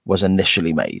error was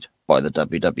initially made by the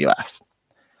WWF.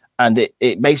 And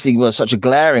it basically was such a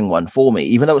glaring one for me,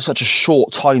 even though it was such a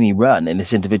short, tiny run in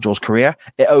this individual's career,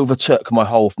 it overtook my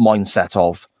whole mindset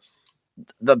of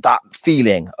that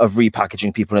feeling of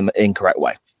repackaging people in the incorrect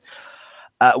way.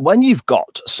 When you've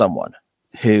got someone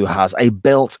who has a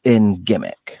built-in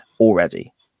gimmick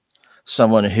already,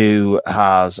 someone who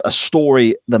has a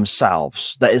story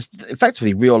themselves that is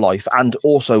effectively real life and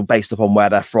also based upon where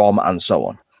they're from and so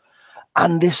on,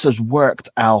 and this has worked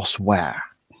elsewhere,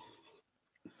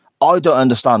 I don't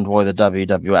understand why the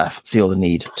WWF feel the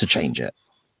need to change it.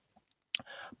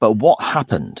 But what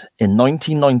happened in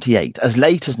 1998, as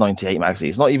late as 98, Maxie,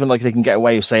 it's not even like they can get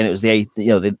away with saying it was the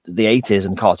 80s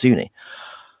and cartoony.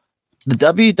 The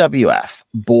WWF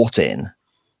brought in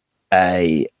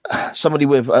somebody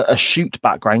with a shoot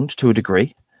background to a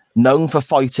degree, known for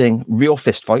fighting real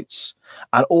fist fights,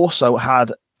 and also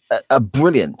had a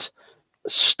brilliant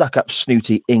stuck-up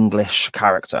snooty English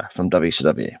character from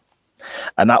WCW.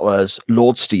 And that was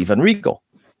Lord Steven Regal.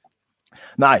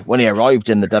 Now, when he arrived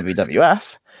in the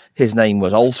WWF, his name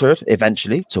was altered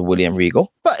eventually to William Regal.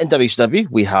 But in WCW,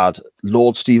 we had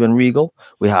Lord Steven Regal.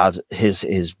 We had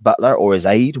his butler or his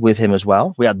aide with him as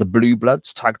well. We had the Blue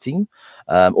Bloods tag team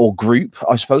or group.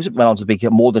 I suppose it went on to be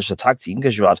more than just a tag team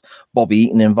because you had Bobby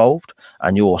Eaton involved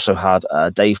and you also had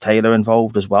Dave Taylor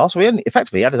involved as well. So he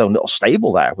effectively had his own little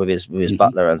stable there with his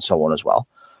butler and so on as well.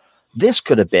 This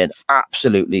could have been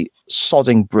absolutely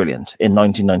sodding brilliant in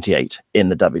 1998 in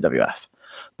the WWF.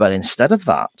 But instead of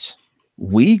that,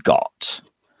 we got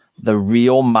the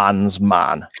real man's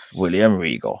man, William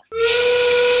Regal.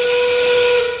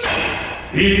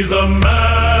 He's a man,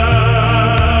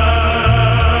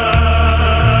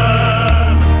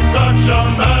 such a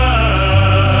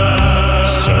man,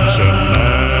 such a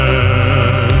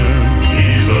man.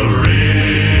 He's a real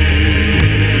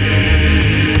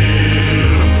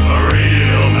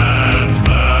man's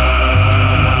man.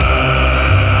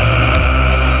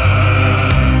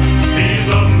 He's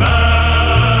a man,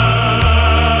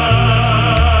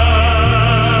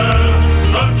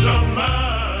 such a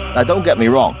man. Now, don't get me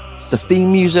wrong. The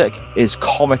theme music is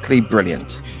comically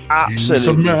brilliant.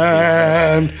 Absolutely.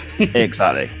 Man.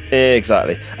 Exactly.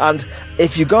 And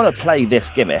if you're going to play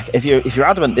this gimmick, if you're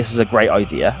adamant this is a great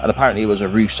idea, and apparently it was a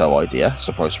Russo idea,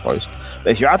 surprise, but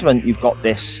if you're adamant you've got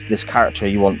this character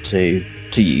you want to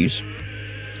use,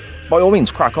 by all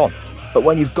means, crack on. But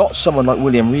when you've got someone like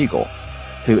William Regal,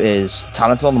 who is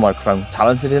talented on the microphone,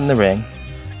 talented in the ring,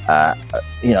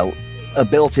 a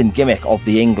built-in gimmick of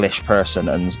the English person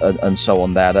and so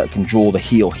on there that can draw the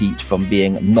heel heat from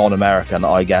being non-American,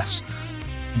 I guess.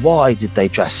 Why did they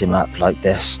dress him up like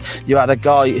this? You had a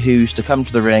guy who's to come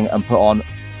to the ring and put on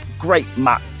great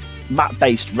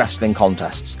mat-based wrestling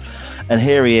contests. And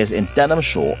here he is in denim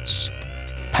shorts,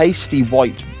 pasty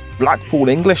white Blackpool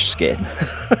English skin,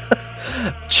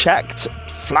 checked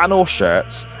flannel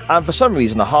shirts, and for some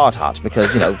reason a hard hat,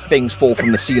 because things fall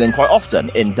from the ceiling quite often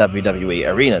in WWE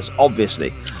arenas.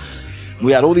 Obviously,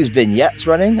 we had all these vignettes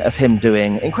running of him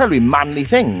doing incredibly manly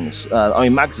things.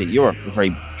 Magsy, you're very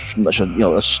much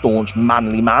a staunch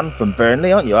manly man from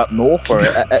Burnley, aren't you? Up north, or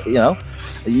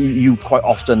you quite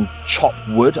often chop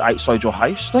wood outside your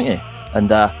house, don't you? And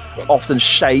often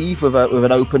shave with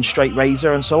an open straight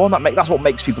razor and so on. That's what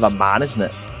makes people a man, isn't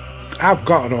it? I've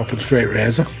got an open straight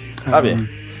razor. Have you?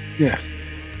 Yeah.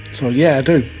 So yeah, I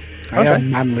do. I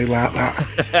am manly like that.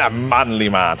 A manly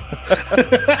man.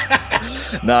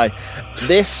 Now,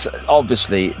 this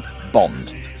obviously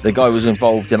bombed. The guy was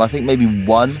involved in, I think, maybe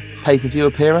one pay-per-view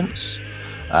appearance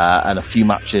and a few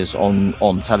matches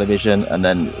on television, and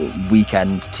then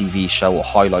weekend TV show or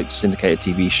highlights syndicated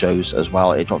TV shows as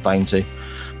well. It dropped down to,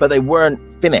 but they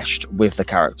weren't finished with the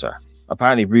character.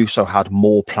 Apparently, Russo had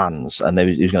more plans, and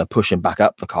he was going to push him back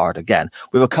up the card again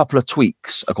with a couple of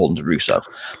tweaks, according to Russo.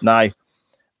 Now,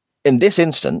 in this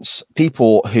instance,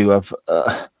 people who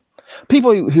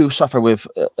suffer with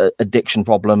addiction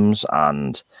problems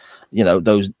and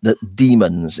the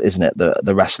demons, isn't it,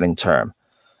 the wrestling term?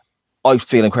 I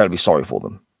feel incredibly sorry for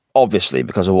them, obviously,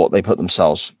 because of what they put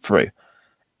themselves through.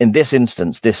 In this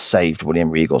instance, this saved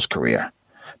William Regal's career,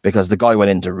 because the guy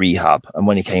went into rehab, and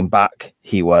when he came back,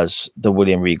 he was the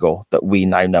William Regal that we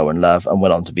now know and love, and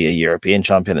went on to be a European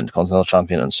champion and Continental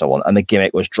champion and so on. And the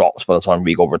gimmick was dropped by the time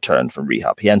Regal returned from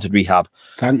rehab. He entered rehab,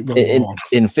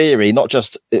 in theory, not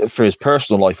just for his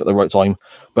personal life at the right time,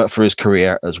 but for his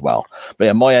career as well. But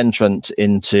yeah, my entrant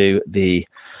into the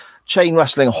Chain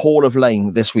Wrestling Hall of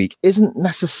Fame this week isn't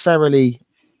necessarily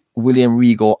William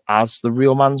Regal as the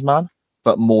real man's man,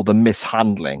 but more the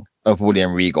mishandling of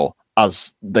William Regal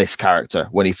as this character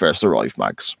when he first arrived,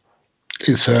 Mags.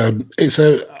 It's a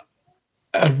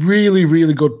really,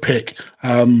 really good pick.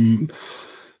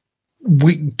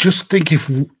 We just think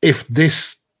if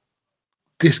this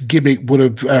gimmick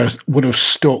would have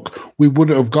stuck, we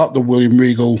wouldn't have got the William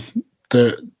Regal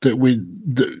that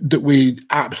we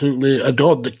absolutely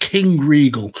adored, the King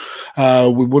Regal.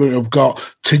 We wouldn't have got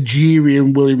Tajiri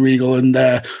and William Regal and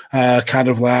their kind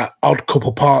of like odd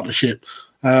couple partnership.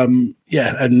 And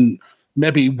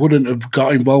maybe wouldn't have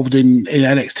got involved in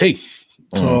NXT.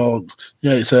 So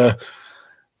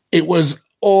it was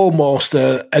almost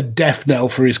a death knell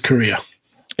for his career.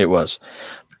 It was.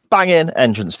 banging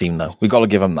entrance theme, though. We got to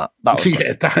give him that. That was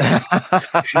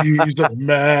He's a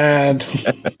man.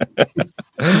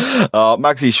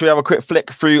 Magsy, should we have a quick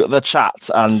flick through the chat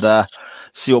and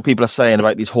see what people are saying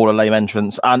about these Hall of Fame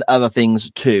entrants and other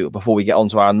things too before we get on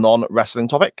to our non-wrestling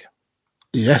topic?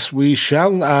 Yes, we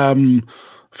shall.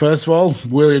 First of all,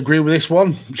 we'll agree with this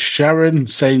one. Sharon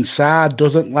saying Sad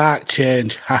doesn't like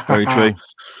change. Very true.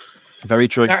 Very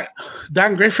true.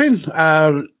 Dan Griffin,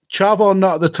 Chavo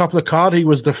not at the top of the card. He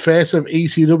was the face of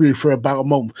ECW for about a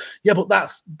month. Yeah, but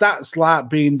that's like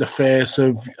being the face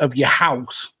of your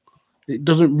house. It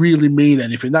doesn't really mean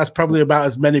anything. That's probably about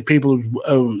as many people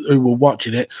who were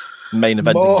watching it. Main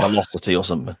eventing velocity or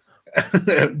something.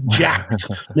 Jacked.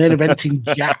 Main eventing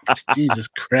jacked. Jesus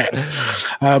Christ.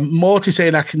 Morty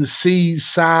saying, I can see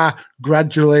Sa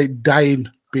gradually dying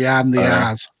behind the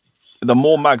eyes. The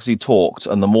more Magsy talked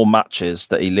and the more matches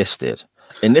that he listed,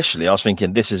 initially I was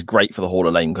thinking this is great for the Hall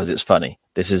of Fame because it's funny.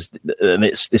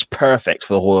 It's perfect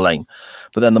for the Hall of Fame.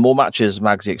 But then the more matches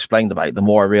Magsy explained about, the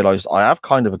more I realized I have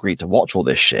kind of agreed to watch all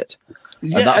this shit.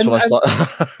 Yeah, and that's when I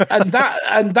started.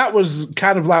 and that was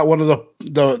kind of like one of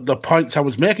the points I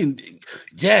was making.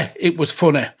 Yeah, it was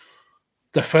funny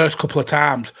the first couple of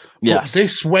times. Yes. But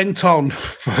this went on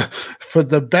for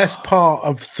the best part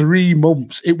of 3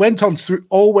 months. It went on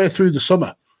all the way through the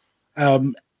summer.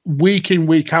 Week in,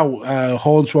 week out,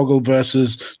 Hornswoggle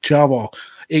versus Chavo.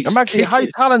 I'm actually how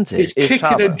talented. It's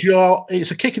kicking a joke.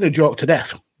 It's a kicking a joke to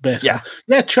death, basically.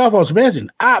 Yeah, Chavo's amazing,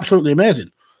 absolutely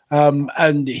amazing.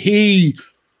 And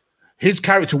his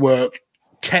character work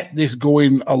kept this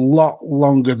going a lot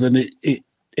longer than it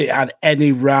had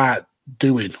any right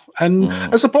doing. And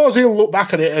I suppose he'll look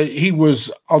back at it. He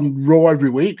was on Raw every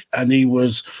week, and he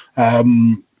was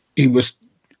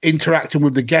interacting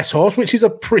with the guest host, which is a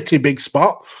pretty big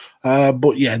spot.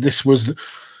 But yeah,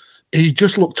 he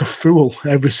just looked a fool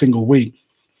every single week.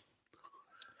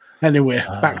 Anyway,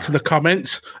 back to the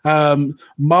comments.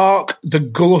 Mark, the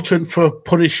glutton for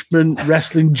punishment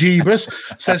wrestling Jeebus,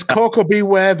 says Coco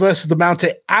Beware versus the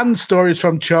Mountain and stories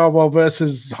from Chavo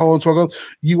versus Hornswoggle.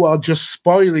 You are just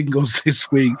spoiling us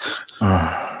this week.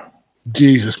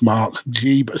 Jesus, Mark.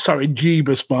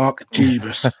 Jeebus, Mark.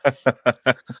 Jeebus.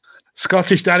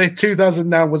 Scottish Daddy,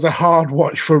 2009 was a hard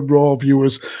watch for Raw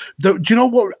viewers. Do you know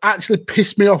what actually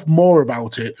pissed me off more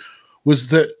about it? Was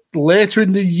that later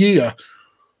in the year,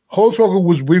 Hornswoggle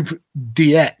was with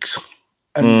DX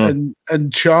and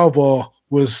Chavo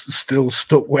was still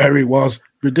stuck where he was.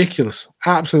 Ridiculous.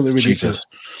 Absolutely ridiculous.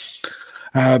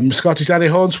 Scottish Daddy,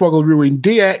 Hornswoggle ruined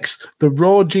DX, the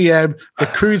Raw GM, the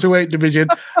Cruiserweight division,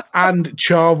 and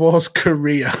Chavo's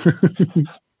career.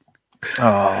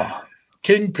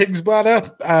 King Pig's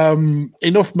Bladder,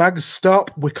 enough, Mags,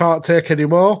 stop. We can't take any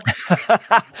more.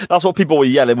 That's what people were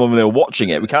yelling when they were watching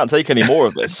it. We can't take any more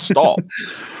of this. Stop.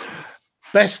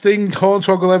 Best thing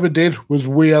Hornswoggle ever did was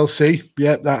WLC.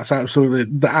 Yep, that's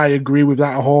absolutely. I agree with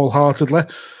that wholeheartedly.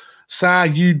 Sa,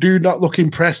 you do not look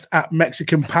impressed at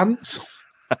Mexican pants.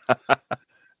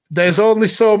 There's only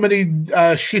so many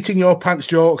shitting your pants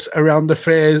jokes around the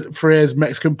phrase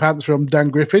Mexican pants from Dan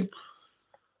Griffin.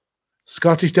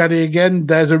 Scottish Daddy again.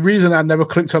 There's a reason I never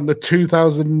clicked on the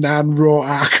 2009 Raw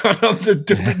icon on the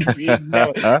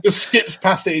WWE. Just skips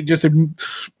past it. It just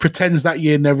pretends that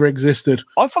year never existed.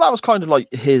 I thought that was kind of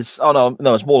like his. Oh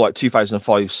no, it's more like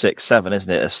 2005, 6, 7,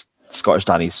 isn't it? It's Scottish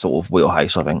Daddy's sort of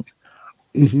wheelhouse, I think.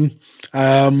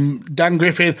 Mm-hmm. Dan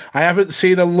Griffin. I haven't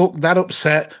seen her look that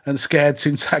upset and scared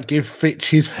since I give Fitch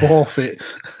his forfeit.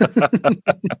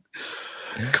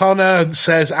 Connor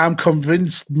says, I'm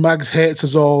convinced Mags hates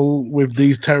us all with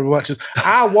these terrible matches.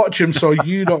 I watch them so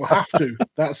you don't have to.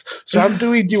 So I'm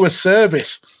doing you a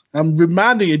service. I'm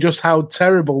reminding you just how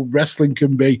terrible wrestling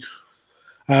can be.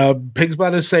 Pig's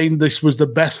Bladder saying this was the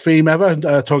best theme ever.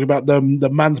 Talking about the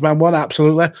Man's Man one,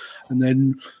 absolutely. And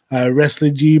then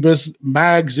Wrestling Jeebus,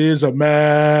 Mags is a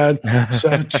man,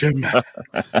 such a man.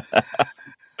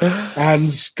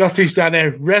 And Scottish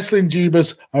Danny, Wrestling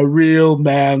Jeebus, a real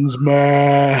man's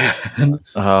man.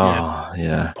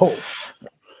 Yeah.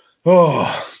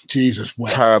 Oh, Jesus. Wow.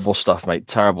 Terrible stuff, mate.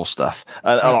 Terrible stuff.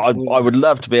 And I would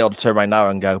love to be able to turn around now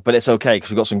and go, but it's okay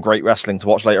because we've got some great wrestling to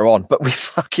watch later on. But we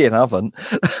fucking haven't.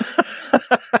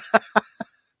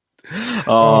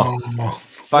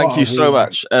 Thank you so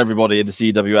much, everybody in the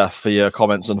CWF, for your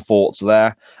comments and thoughts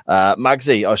there.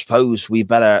 Magsy, I suppose we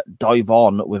better dive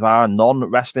on with our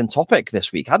non-wrestling topic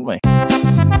this week, hadn't we?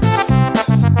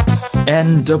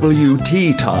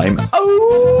 NWT time.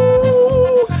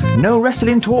 Oh! No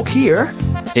wrestling talk here.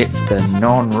 It's the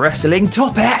non-wrestling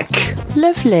topic.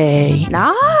 Lovely.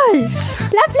 Nice.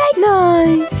 Lovely.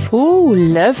 Nice. Oh,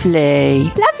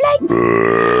 lovely.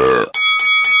 Lovely.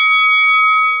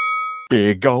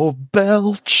 Big old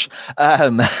belch.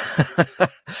 Our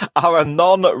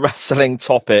non-wrestling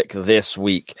topic this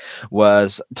week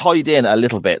was tied in a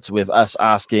little bit with us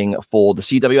asking for the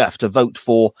CWF to vote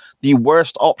for the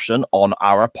worst option on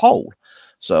our poll.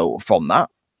 So from that,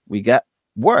 we get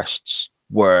worsts.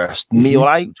 Worst meal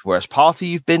out, worst party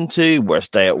you've been to,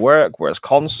 worst day at work, worst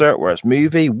concert, worst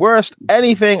movie, worst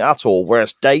anything at all,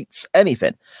 worst dates,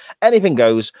 anything. Anything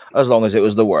goes as long as it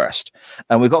was the worst.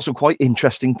 And we've got some quite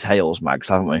interesting tales, Mags,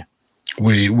 haven't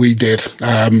we? We did.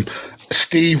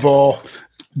 Steve-O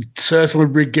certainly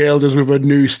regaled us with a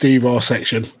new Steve-O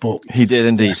section. But he did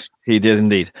indeed. Yes. He did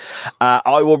indeed.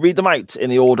 I will read them out in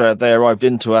the order they arrived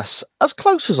into us as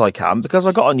close as I can because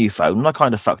I got a new phone and I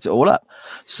kind of fucked it all up.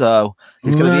 So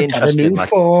it's going to be interesting. A new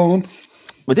phone.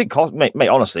 It did cost, mate,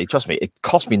 honestly, trust me, it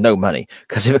cost me no money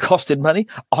because if it costed money,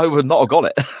 I would not have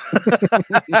got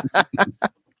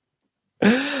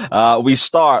it. We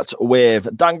start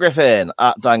with Dan Griffin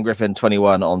at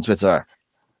DanGriffin21 on Twitter.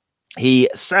 He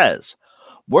says,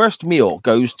 worst meal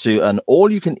goes to an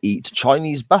all-you-can-eat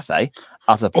Chinese buffet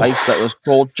at a place that was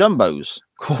called Jumbo's.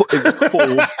 It was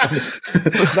called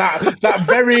that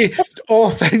very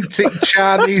authentic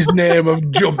Chinese name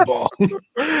of Jumbo.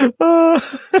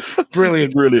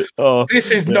 Brilliant. Oh,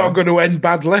 this is not going to end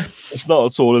badly. It's not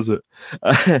at all, is it?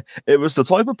 It was the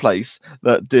type of place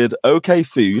that did okay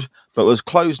food, but was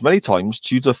closed many times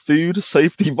due to food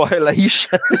safety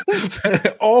violations.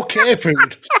 Okay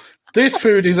food. This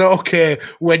food is okay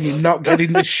when you're not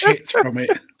getting the shit from it.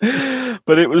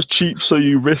 But it was cheap, so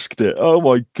you risked it. Oh,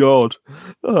 my God.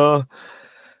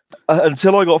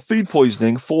 Until I got food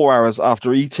poisoning 4 hours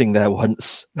after eating there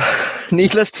once.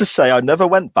 Needless to say, I never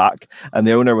went back, and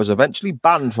the owner was eventually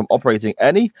banned from operating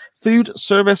any food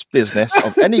service business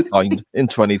of any kind in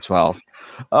 2012.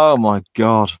 Oh, my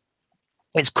God.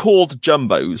 It's called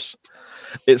Jumbo's.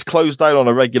 It's closed down on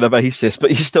a regular basis, but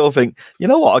you still think, you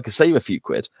know what, I could save a few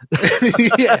quid.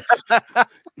 Yeah.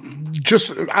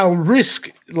 I'll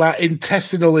risk like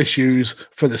intestinal issues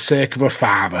for the sake of a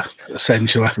father,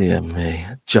 essentially. Yeah, me.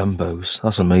 Jumbo's.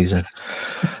 That's amazing.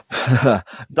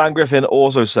 Dan Griffin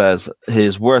also says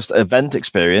his worst event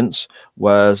experience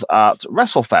was at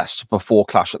WrestleFest before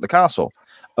Clash at the Castle.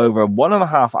 Over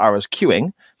 1.5 hours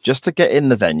queuing just to get in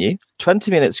the venue,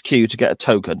 20 minutes queue to get a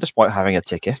token despite having a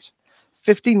ticket,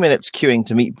 15 minutes queuing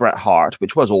to meet Bret Hart,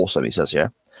 which was awesome, he says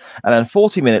here, and then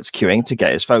 40 minutes queuing to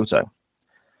get his photo.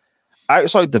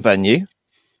 Outside the venue,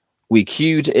 we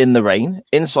queued in the rain.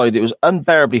 Inside, it was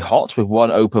unbearably hot with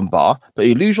one open bar, but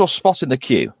you lose your spot in the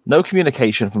queue. No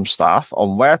communication from staff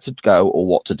on where to go or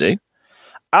what to do.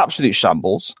 Absolute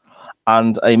shambles.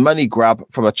 And a money grab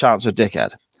from a Chancellor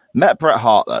dickhead. Met Bret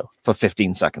Hart, though, for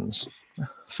 15 seconds.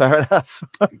 Fair enough.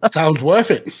 Sounds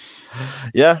worth it.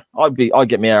 Yeah, I'd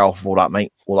get my hair off of all that,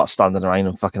 mate. All that standing in the rain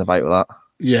and fucking about with that.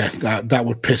 Yeah, that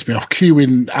would piss me off.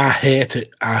 Queuing, I hate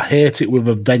it. I hate it with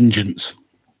a vengeance.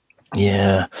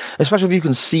 Yeah, especially if you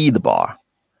can see the bar,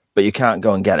 but you can't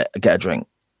go and get a drink.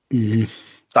 Mm-hmm.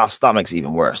 That makes it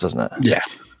even worse, doesn't it? Yeah,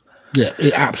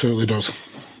 it absolutely does.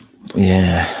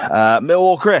 Yeah.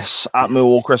 Millwall Chris at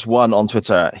Millwall Chris 1 on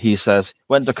Twitter. He says,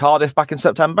 went to Cardiff back in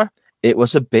September. It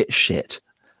was a bit shit.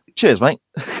 Cheers, mate,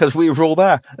 because we were all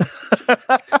there.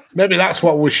 Maybe that's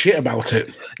what was shit about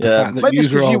it. Yeah, maybe it's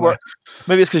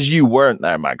because you weren't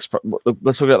there, Mags.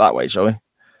 Let's look at it that way, shall we?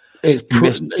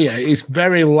 It's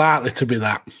very likely to be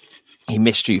that. He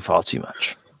missed you far too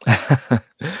much.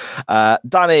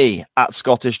 Danny at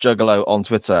Scottish Juggalo on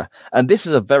Twitter, and this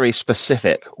is a very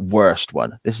specific worst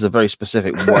one. This is a very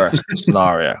specific worst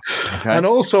scenario, okay? And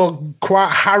also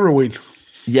quite harrowing.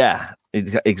 Yeah,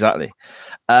 exactly.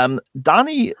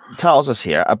 Danny tells us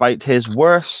here about his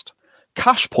worst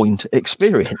cash point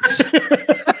experience.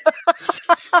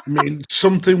 I mean,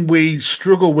 something we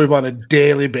struggle with on a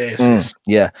daily basis.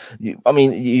 Yeah.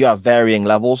 You have varying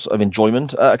levels of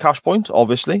enjoyment at a cash point,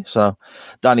 obviously. So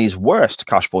Danny's worst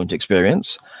cash point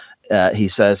experience, he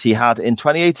says he had in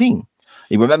 2018.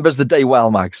 He remembers the day well,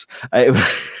 Mags.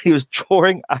 He was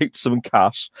drawing out some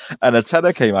cash and a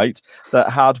tenner came out that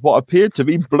had what appeared to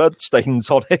be blood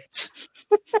stains on it.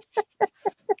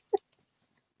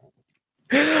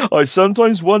 I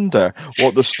sometimes wonder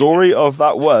what the story of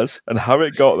that was and how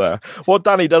it got there. What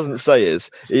Danny doesn't say is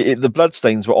the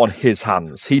bloodstains were on his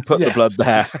hands. He put the blood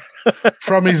there.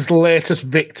 From his latest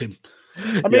victim.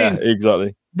 I mean, yeah,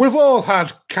 exactly. We've all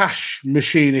had cash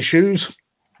machine issues.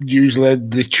 Usually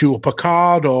they chew up a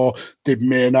card or they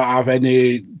may not have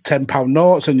any £10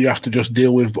 notes and you have to just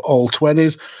deal with all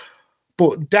 20s.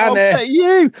 But Danny...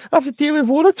 you have to deal with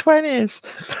all the 20s.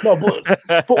 No,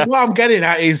 but what I'm getting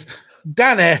at is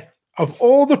Danny of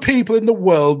all the people in the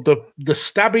world, the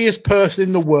stabbiest person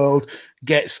in the world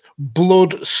gets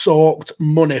blood-soaked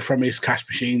money from his cash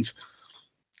machines.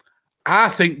 I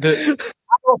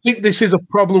don't think this is a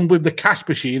problem with the cash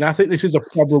machine. I think this is a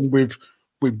problem with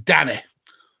Danny.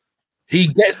 He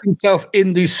gets himself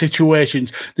in these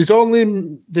situations. There's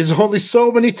only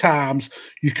so many times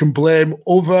you can blame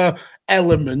other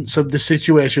elements of the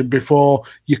situation before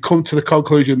you come to the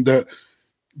conclusion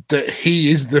that he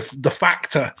is the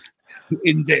factor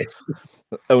in this.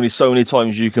 Only so many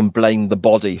times you can blame the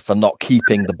body for not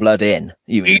keeping the blood in.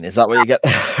 You mean, is that what you get?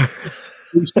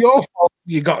 It's your fault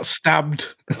you got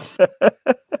stabbed.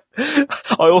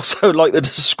 I also like the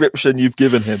description you've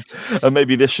given him, and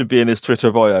maybe this should be in his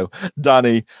Twitter bio.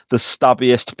 Danny, the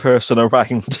stabbiest person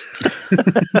around.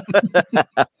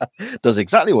 Does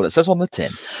exactly what it says on the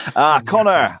tin.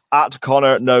 Connor, at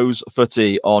Connor Knows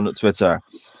Footy on Twitter.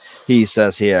 He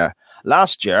says here,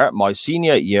 last year, my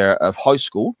senior year of high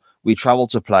school, we travelled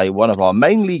to play one of our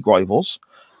main league rivals.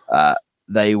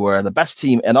 They were the best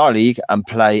team in our league and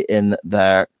play in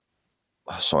their...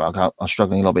 Sorry, I'm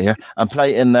struggling a little bit here. And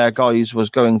play in their guys was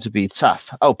going to be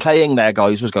tough. Oh, playing their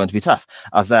guys was going to be tough,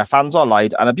 as their fans are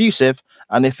loud and abusive,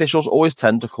 and the officials always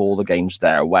tend to call the games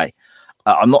their way.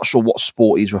 I'm not sure what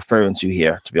sport he's referring to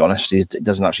here, to be honest. He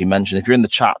doesn't actually mention. If you're in the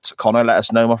chat, Connor, let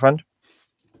us know, my friend.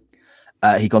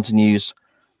 He continues,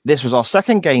 this was our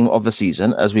second game of the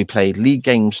season, as we played league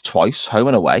games twice, home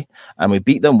and away, and we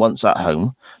beat them once at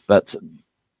home, but...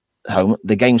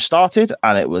 the game started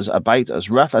and it was about as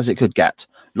rough as it could get.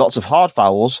 Lots of hard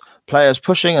fouls, players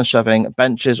pushing and shoving,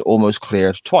 benches almost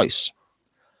cleared twice.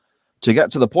 To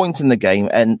get to the point in the game,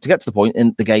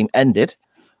 the game ended,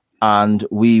 and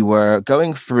we were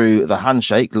going through the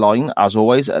handshake line as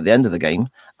always at the end of the game,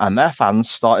 and their fans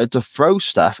started to throw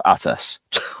stuff at us.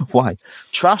 Why?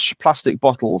 Trash, plastic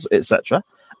bottles, etc.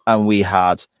 And we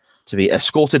had to be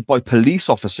escorted by police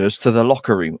officers to the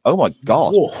locker room. Oh my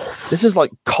God. Whoa. This is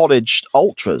like college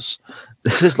ultras.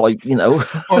 This is like,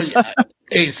 Oh, yeah.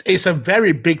 It's a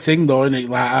very big thing though, isn't it?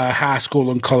 Like high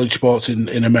school and college sports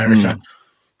in America.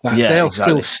 They'll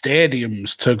fill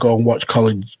stadiums to go and watch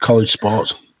college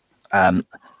sports.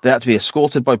 They had to be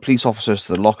escorted by police officers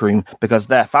to the locker room because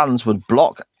their fans would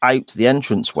block out the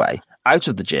entranceway out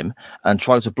of the gym and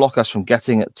try to block us from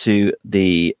getting to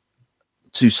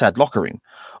said locker room.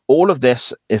 All of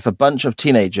this, if a bunch of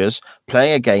teenagers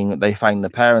playing a game, they found the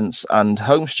parents and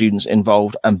home students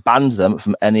involved and banned them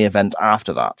from any event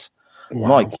after that. Wow.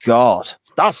 My God,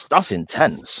 that's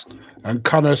intense. And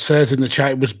Connor says in the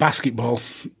chat it was basketball.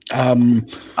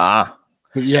 But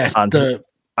yeah,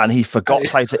 and he forgot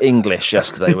how to English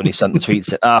yesterday when he sent the tweets.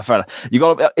 Fair enough. You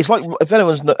got. It's like if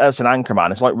anyone's else an Anchorman,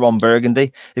 it's like Ron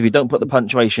Burgundy. If you don't put the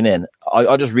punctuation in,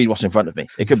 I just read what's in front of me.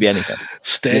 It could be anything.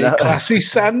 Stay classy,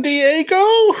 San Diego.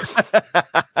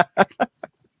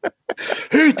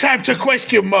 Who typed a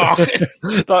question mark?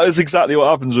 That is exactly what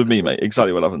happens with me, mate.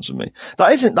 Exactly what happens with me.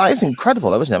 That is incredible,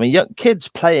 though, isn't it? I mean, young kids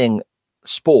playing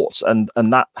sports and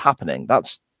that happening.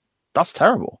 That's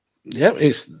terrible. Yeah,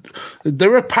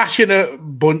 they're a passionate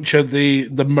bunch of the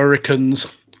Americans.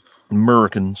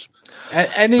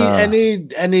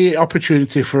 Any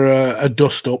opportunity for a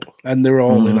dust up, and they're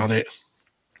all in on it.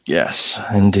 Yes,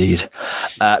 indeed.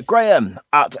 Graham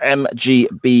at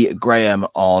MGB Graham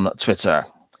on Twitter.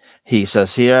 He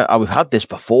says here, we've had this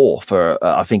before for,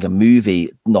 I think, a movie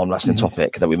non-wrestling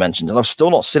topic that we mentioned, and I've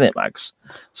still not seen it, Max.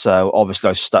 So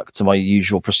obviously I stuck to my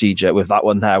usual procedure with that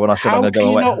one there when I said I'm going to go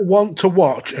away. How do you not want to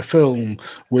watch a film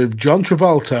with John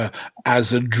Travolta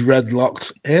as a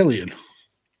dreadlocked alien?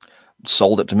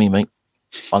 Sold it to me, mate.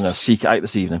 I'm going to seek it out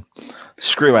this evening.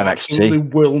 Screw NXT. Absolutely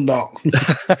will not.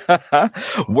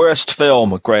 Worst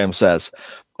film, Graham says.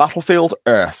 Battlefield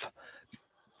Earth.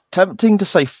 Tempting to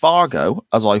say Fargo,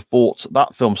 as I thought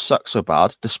that film sucks so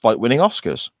bad, despite winning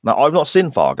Oscars. Now, I've not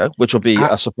seen Fargo, which will be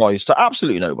a surprise to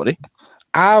absolutely nobody.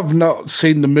 I've not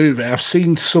seen the movie. I've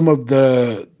seen some of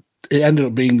it ended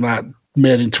up being like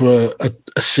made into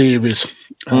a series.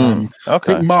 Okay.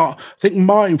 I think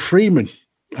Martin Freeman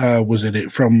was in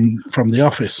it from The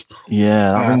Office.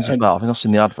 Yeah, that rings a bell. I think I've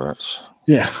seen the adverts.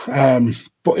 Yeah,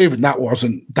 but even that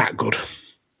wasn't that good.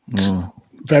 It's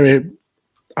very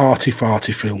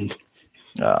arty-farty filmed.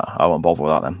 I won't bother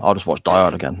with that then. I'll just watch Die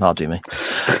Hard again. That'll do me.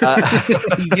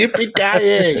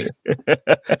 Yippee-ki-yay.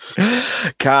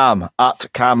 Cam at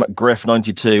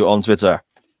CamGriff92 on Twitter.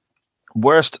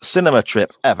 Worst cinema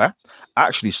trip ever.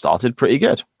 Actually started pretty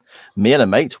good. Me and a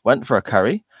mate went for a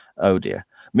curry. Oh dear.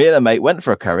 Me and a mate went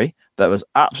for a curry that was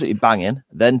absolutely banging.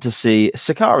 Then to see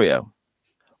Sicario.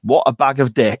 What a bag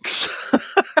of dicks.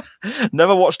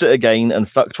 Never watched it again, and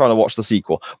fuck trying to watch the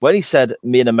sequel. When he said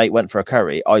me and a mate went for a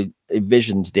curry, I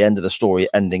envisioned the end of the story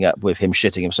ending up with him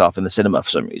shitting himself in the cinema for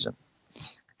some reason.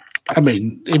 I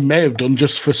mean, he may have done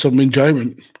just for some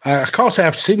enjoyment. I can't say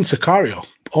I've seen Sicario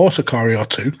or Sicario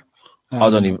 2. I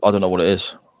don't know what it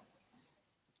is.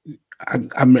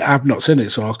 I mean, I've not seen it,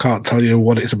 so I can't tell you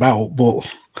what it's about.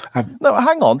 But no,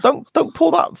 hang on, don't pull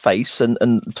that face and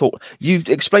talk. You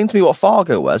explained to me what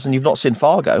Fargo was, and you've not seen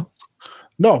Fargo.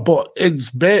 No, but it's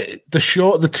the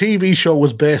TV show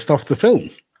was based off the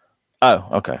film. Oh,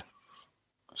 okay.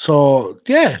 So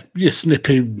yeah, you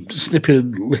snippy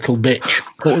little bitch.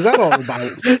 What was that all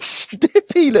about?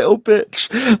 Snippy little bitch.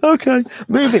 Okay,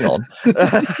 moving on.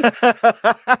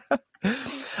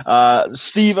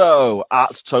 Steve-O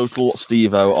at Total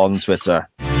Steve-O on Twitter.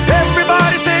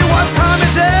 Everybody say what time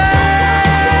is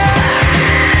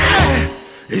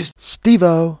it? It's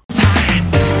Steve-O.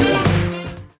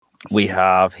 We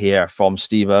have here from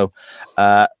Steve-O.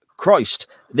 Christ,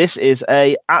 this is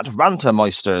a at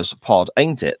Rantermeisters pod,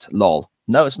 ain't it? Lol.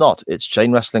 No, it's not. It's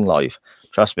Chain Wrestling Live.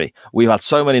 Trust me. We've had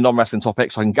so many non-wrestling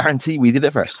topics, I can guarantee we did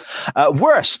it first.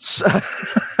 Worsts.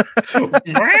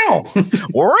 Wow.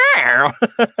 Wow.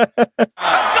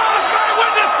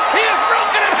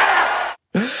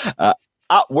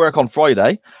 At work on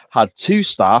Friday, had 2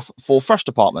 staff for fresh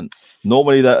department.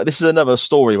 Normally, this is another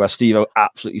story where Steve-O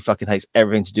absolutely fucking hates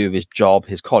everything to do with his job,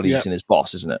 his colleagues, and his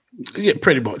boss, isn't it? Yeah,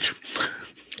 pretty much.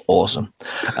 Awesome.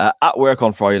 At work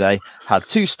on Friday, had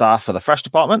 2 staff for the fresh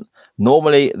department.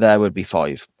 Normally, there would be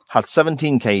 5. Had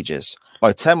 17 cages.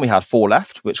 By 10, we had 4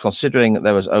 left, which, considering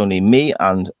there was only me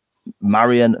and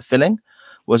Marion filling,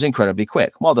 was incredibly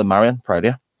quick. Well done, Marion. Proud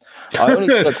of you. I only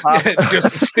took half.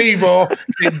 Just Steve-O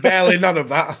did barely none of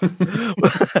that.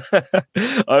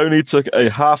 I only took a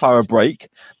half-hour break.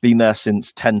 Been there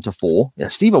since 10 to 4. Yeah,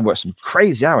 Steve-O works some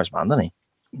crazy hours, man, doesn't he?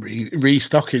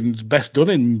 Restocking's best done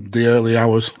in the early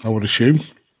hours, I would assume.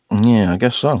 Yeah, I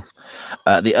guess so.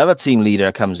 The other team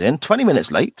leader comes in 20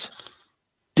 minutes late.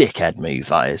 Dickhead move,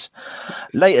 that is.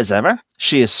 Late as ever.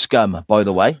 She is scum, by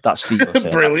the way. That's Steve.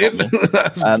 Brilliant.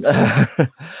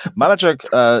 Manager,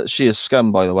 she is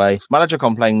scum, by the way. Manager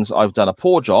complains I've done a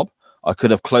poor job. I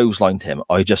could have clotheslined him.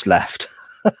 I just left.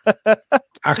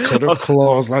 I could have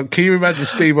clotheslined. Can you imagine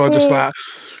Steve-O just like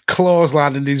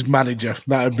clotheslining his manager?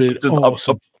 That would be just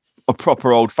awesome. A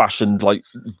proper old-fashioned, like,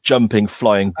 jumping,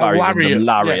 flying Barry Windham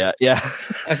lariat. Yeah.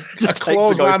 A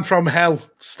clothesline from hell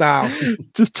style.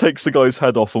 Just takes the guy's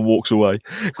head off and walks away.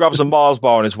 Grabs a Mars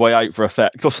bar on his way out for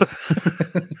effect. 2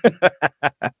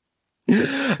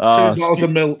 bottles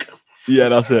of milk. Yeah,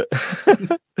 that's it.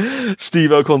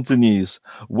 Steve-O continues.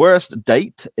 Worst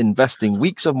date, investing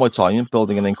weeks of my time in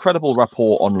building an incredible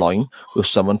rapport online with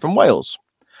someone from Wales.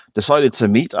 Decided to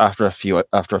meet after a few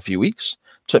weeks.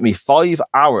 Took me 5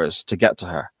 hours to get to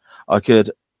her. I could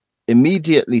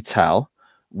immediately tell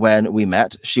when we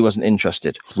met she wasn't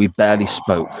interested. We barely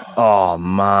spoke. Oh,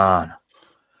 man.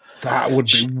 That would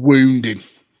be wounding.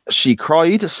 She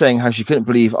cried, saying how she couldn't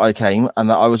believe I came and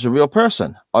that I was a real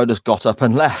person. I just got up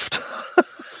and left.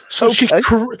 So okay.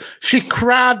 She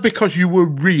cried because you were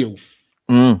real.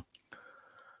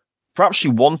 Perhaps she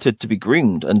wanted to be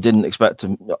groomed and didn't expect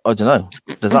to. I don't know.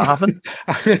 Does that happen?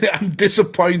 I'm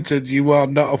disappointed you are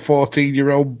not a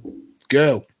 14-year-old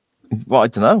girl. Well, I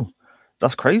don't know.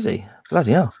 That's crazy.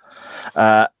 Bloody hell.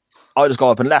 I just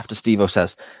got up and left, as Steve-O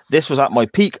says. This was at my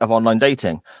peak of online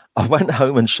dating. I went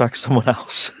home and shagged someone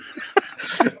else.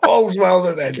 All's well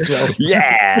that ends well.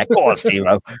 Yeah, go on,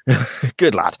 Steve-O.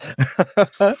 Good lad.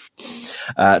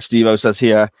 Steve-O says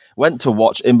here, went to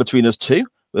watch In-Betweeners 2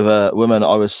 with a woman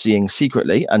I was seeing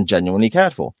secretly and genuinely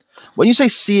cared for. When you say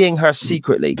seeing her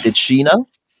secretly, did she know?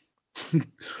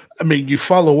 I mean, you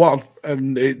follow on,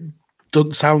 and it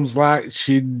doesn't sound like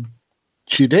she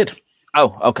did.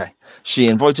 Oh, okay. She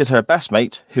invited her best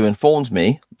mate, who informed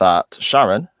me that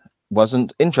Sharon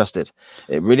wasn't interested.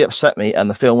 It really upset me, and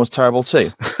the film was terrible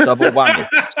too. Double whammy.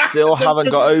 Still haven't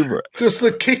got over it. Just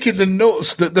the kick in the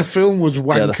nuts that the film was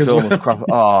wank. Yeah, the film was crap.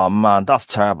 Oh man, that's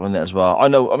terrible, isn't it, as well? I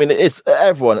know. I mean, it's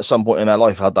everyone at some point in their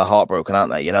life had their heart broken,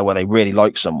 aren't they? You know, where they really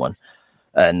like someone,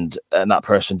 and that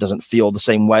person doesn't feel the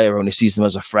same way or only sees them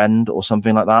as a friend or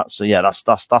something like that. So yeah,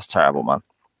 that's terrible, man.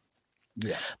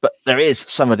 Yeah, but there is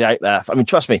somebody out there. I mean,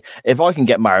 trust me, if I can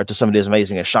get married to somebody as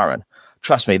amazing as Sharon,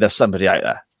 trust me, there's somebody out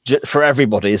there. For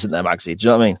everybody, isn't there, Magsy? Do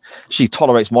you know what I mean? She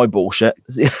tolerates my bullshit.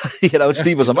 You know,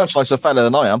 Steve was a much nicer fella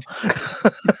than I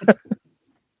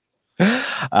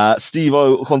am.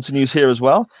 Steve-O continues here as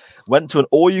well. Went to an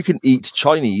all-you-can-eat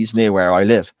Chinese near where I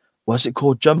live. Was it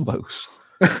called Jumbo's?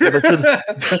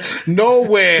 No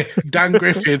way Dan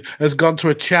Griffin has gone to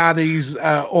a Chinese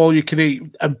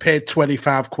all-you-can-eat and paid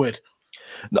 25 quid.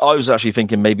 I was actually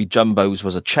thinking maybe Jumbo's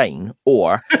was a chain,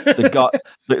 or the guy,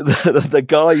 the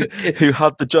guy who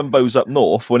had the Jumbos up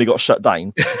north when he got shut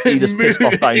down, he just pissed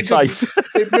off down south.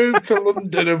 He moved to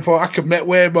London and thought I could make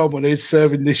way more money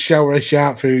serving this shower of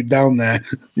shark food down there.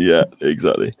 Yeah,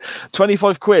 exactly.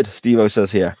 25 quid, Steve-O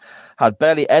says here. Had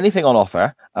barely anything on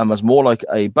offer and was more like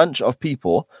a bunch of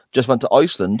people just went to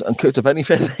Iceland and cooked up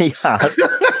anything they had.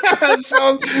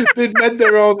 So they'd made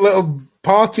their own little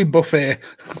party buffet.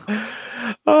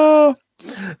 That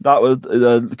was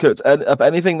cooked up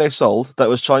anything they sold that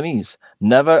was Chinese.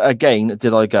 Never again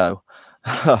did I go.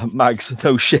 Mags,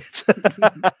 no shit.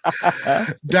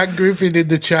 Dan Griffin in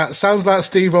the chat. Sounds like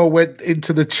Steve-O went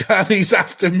into the Chinese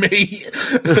after me.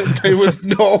 There was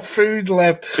no food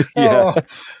left. Yeah.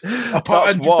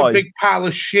 Apart from just a big pile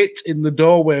of shit in the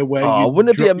doorway where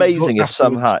wouldn't it be amazing if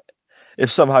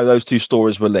somehow those two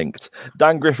stories were linked?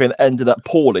 Dan Griffin ended up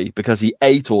poorly because he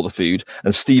ate all the food,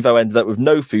 and Steve-O ended up with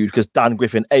no food because Dan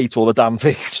Griffin ate all the damn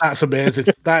food. That's amazing.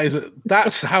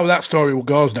 That's how that story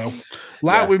goes now.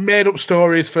 We've made up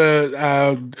stories for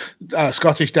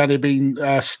Scottish Danny being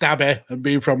stabby and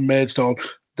being from Maidstone.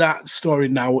 That story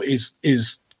now is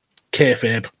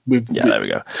kayfabe. There we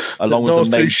go. Along those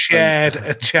with the two shared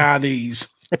a Chinese.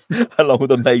 Along with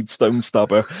the Maidstone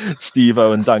stabber,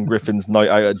 Steve-O and Dan Griffin's night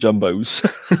out at Jumbo's.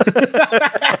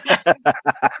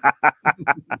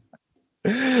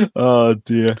 Oh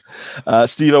dear.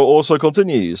 Steve-O also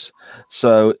continues.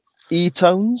 So,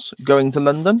 E-Tones going to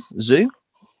London Zoo?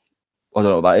 I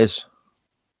don't know what that is.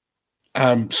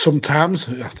 Sometimes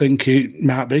I think it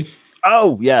might be.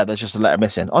 Oh, yeah, there's just a letter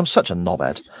missing. I'm such a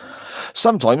knobhead.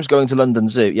 Sometimes going to London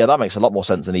Zoo. Yeah, that makes a lot more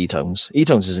sense than E-Tones.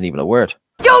 E-Tones isn't even a word.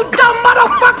 You dumb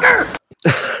motherfucker!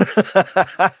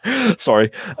 Sorry.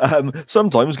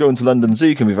 Sometimes going to London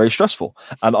Zoo can be very stressful.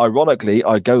 And ironically,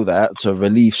 I go there to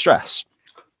relieve stress.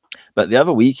 But the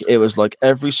other week, it was like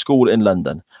every school in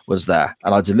London was there.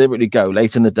 And I deliberately go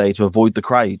late in the day to avoid the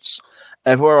crowds.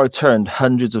 Everywhere I turned,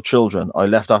 hundreds of children. I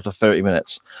left after 30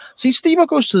 minutes. See, Steve-O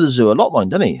goes to the zoo a lot,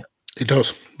 mind, doesn't he? He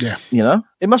does, yeah. You know,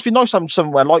 it must be nice having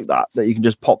somewhere like that you can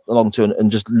just pop along to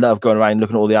and just love going around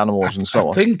looking at all the animals and so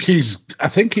on. I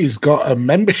think he's got a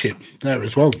membership there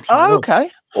as well. Oh, okay,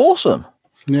 awesome.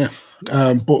 Yeah,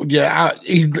 but yeah,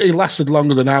 he lasted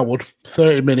longer than I would.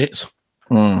 30 minutes,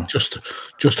 just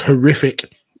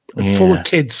horrific, full of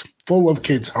kids,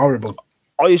 horrible.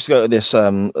 I used to go to this.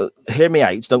 Hear me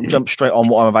out. Don't jump straight on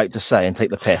what I'm about to say and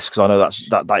take the piss, because I know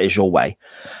that is your way.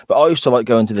 But I used to like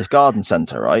going to this garden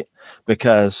centre, right?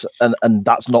 Because and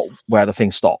that's not where the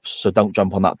thing stops. So don't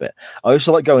jump on that bit. I used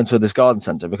to like going to this garden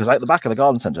centre because out the back of the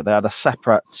garden centre they had a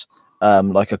separate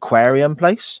like aquarium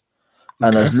place,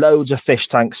 and there's loads of fish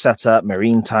tanks set up,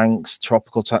 marine tanks,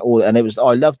 tropical tank, all, and I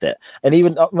loved it. And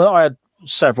even I had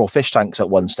several fish tanks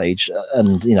at one stage,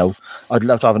 and you know I'd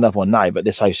love to have another one now, but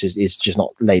this house is just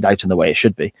not laid out in the way it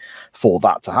should be for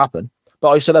that to happen. But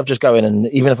I used to love just going, and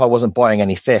even if I wasn't buying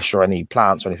any fish or any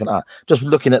plants or anything like that, just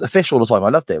looking at the fish all the time. I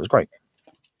loved it. It was great.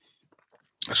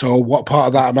 So what part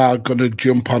of that am I going to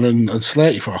jump on and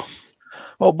slate you for?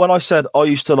 Well, when I said I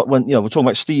used to, when we're talking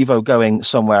about Steve-O going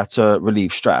somewhere to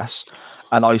relieve stress,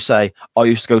 and I say I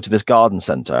used to go to this garden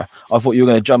centre, I thought you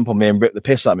were going to jump on me and rip the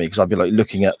piss at me because I'd be like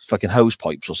looking at fucking hose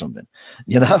pipes or something,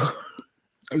 you know?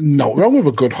 No wrong with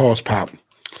a good hose pipe.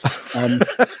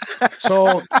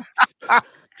 So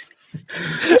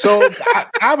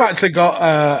I've actually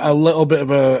got a little bit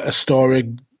of a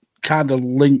story kind of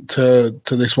linked to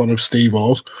this one of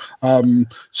Steve-O's.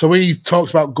 So he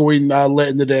talks about going late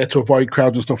in the day to avoid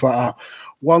crowds and stuff like that.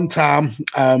 One time,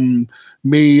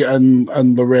 me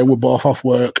and Lorraine were both off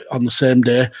work on the same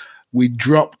day. We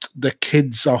dropped the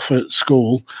kids off at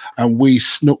school and we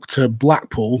snuck to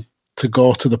Blackpool to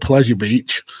go to the pleasure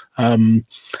beach. And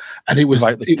it was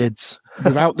without the kids.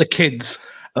 Without the kids.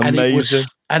 Amazing.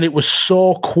 And it was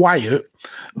so quiet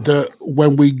that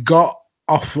when we got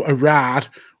off a ride,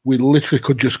 we literally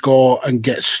could just go and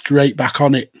get straight back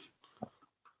on it.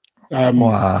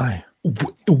 Why?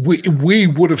 We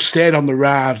would have stayed on the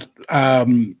ride,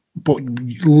 but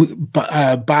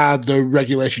by the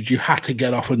regulations, you had to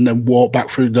get off and then walk back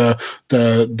through the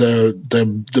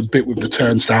bit with the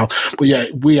turnstile. But yeah,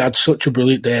 we had such a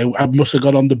brilliant day. I must have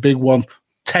gone on the big one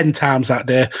 10 times that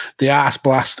day. The arse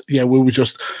blast. Yeah, we were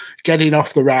just getting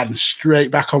off the ride and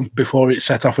straight back on before it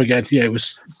set off again. Yeah, it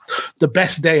was the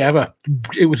best day ever.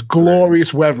 It was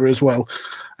glorious weather as well.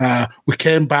 We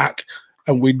came back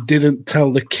and we didn't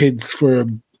tell the kids for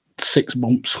 6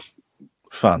 months.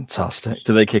 Fantastic.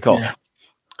 Did they kick off? Yeah.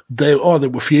 they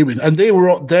were fuming, and they were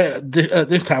at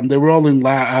this time. They were all in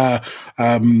like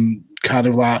kind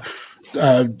of like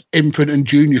infant and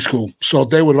junior school, so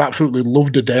they would have absolutely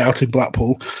loved a day out in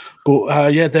Blackpool.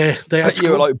 But they had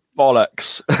you were like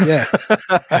bollocks. Yeah,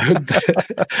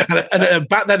 and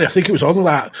back then I think it was on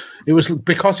like it was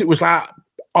because it was like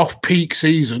off peak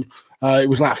season. It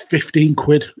was like 15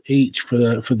 quid each for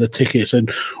the tickets,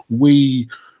 and we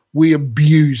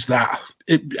abused that.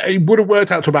 It would have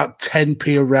worked out to about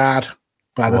 10p a rad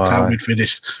by the time we'd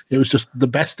finished. It was just the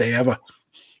best day ever.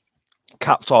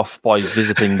 Capped off by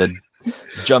visiting the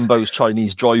Jumbo's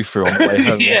Chinese drive-thru on the way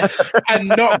home. Yeah, and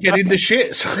not getting the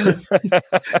shits.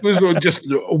 It was just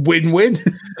a win-win.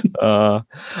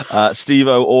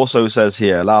 Steve-O also says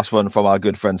here, last one from our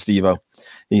good friend Steve-O.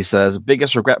 He says,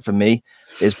 biggest regret for me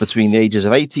is between the ages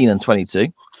of 18 and 22.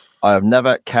 I have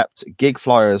never kept gig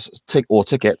flyers or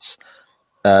tickets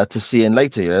to see in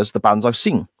later years the bands I've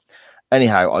seen.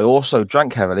 Anyhow, I also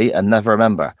drank heavily and never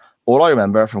remember. All I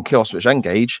remember from Kill Switch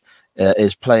Engage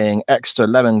is playing Exeter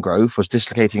Lemon Grove was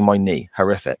dislocating my knee.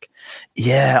 Horrific.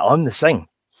 Yeah, I'm the same.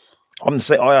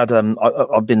 I had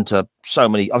I've been to so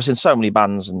many. I've seen so many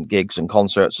bands and gigs and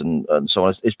concerts and so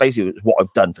on. It's basically what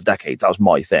I've done for decades. That was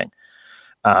my thing,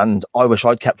 and I wish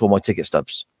I'd kept all my ticket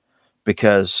stubs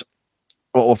because.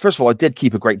 Well, first of all, I did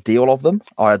keep a great deal of them.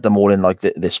 I had them all in like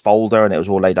this folder, and it was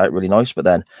all laid out really nice. But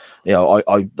then,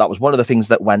 I that was one of the things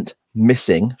that went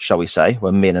missing, shall we say,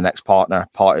 when me and an ex-partner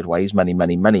parted ways many,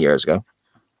 many, many years ago.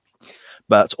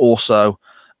 But also,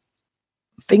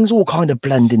 things all kind of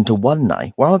blend into one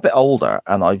now. When I'm a bit older,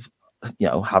 and I've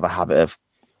have a habit of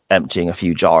emptying a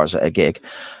few jars at a gig,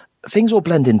 things all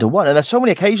blend into one. And there's so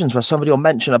many occasions where somebody will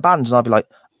mention a band, and I'll be like,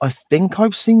 I think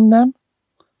I've seen them,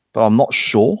 but I'm not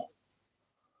sure.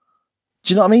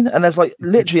 Do you know what I mean? And there's like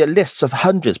literally a list of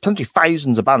hundreds, potentially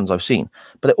thousands of bands I've seen,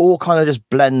 but it all kind of just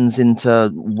blends into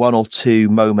one or two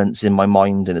moments in my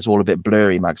mind, and it's all a bit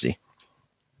blurry, Magsy.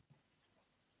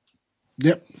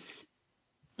 Yep.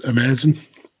 Amazing.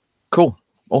 Cool.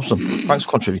 Awesome. Thanks for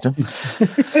contributing.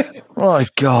 Oh, my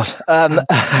God.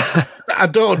 I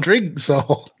don't drink,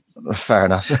 so... Fair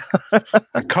enough.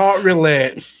 I can't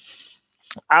relate.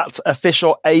 At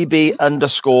official AB_POS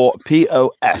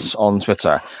on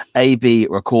Twitter. AB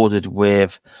recorded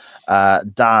with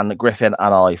Dan Griffin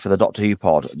and I for the Doctor Who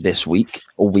pod this week,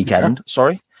 or weekend,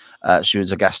 sorry. She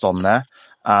was a guest on there.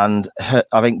 And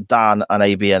I think Dan and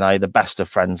AB and I are the best of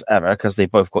friends ever because they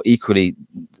both got equally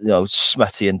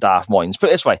smutty and daft minds. Put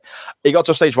it this way, it got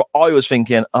to a stage where I was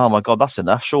thinking, oh my God, that's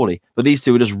enough, surely. But these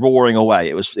two were just roaring away.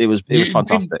 It was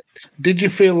fantastic. Did you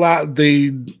feel like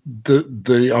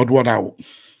the odd one out?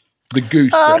 The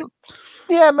goose?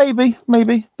 Yeah, maybe.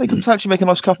 They could potentially make a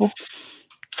nice couple.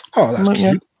 Oh, that's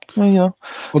cute. Well,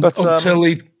 but,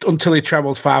 until he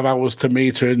travels 5 hours to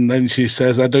meet her, and then she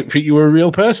says, I don't think you were a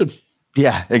real person.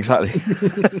 Yeah, exactly.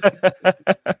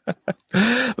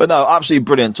 But no, absolutely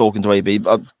brilliant talking to AB.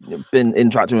 I've been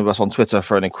interacting with us on Twitter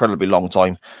for an incredibly long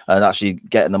time and actually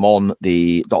getting them on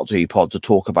the Doctor Who pod to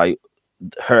talk about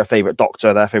her favourite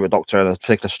Doctor, their favourite Doctor, and a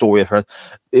particular story of her.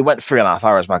 It went 3.5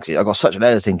 hours, Maxie. I got such an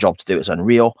editing job to do. It's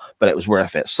unreal, but it was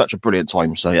worth it. Such a brilliant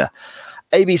time. So yeah.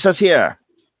 AB says here,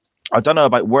 I don't know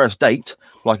about worst date,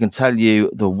 but I can tell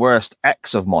you the worst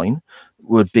ex of mine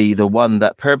would be the one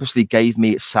that purposely gave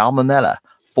me salmonella,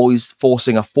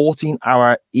 forcing a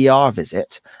 14-hour ER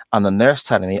visit, and the nurse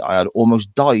telling me I had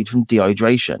almost died from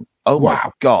dehydration. Oh, wow.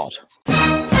 My God.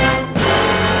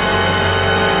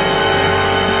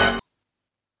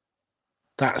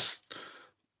 That's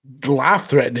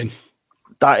life-threatening.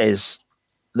 That's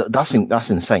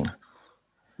insane.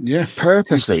 Yeah.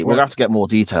 Purposely, we're going to have to get more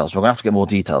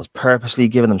details. Purposely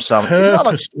giving them some...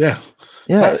 Yeah.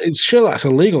 It's sure that's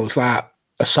illegal. It's like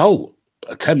assault,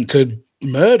 attempted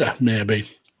murder, maybe.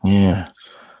 Yeah.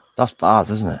 That's bad,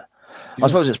 isn't it? Yeah. I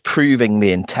suppose it's proving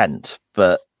the intent,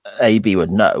 but AB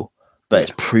would know, but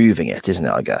it's proving it, isn't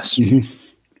it, I guess? Mm-hmm.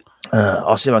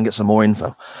 I'll see if I can get some more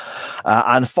info.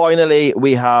 And finally,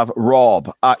 we have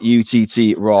Rob at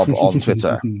UTT Rob on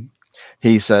Twitter.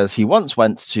 He says he once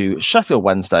went to Sheffield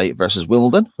Wednesday versus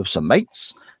Wimbledon with some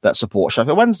mates that support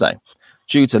Sheffield Wednesday.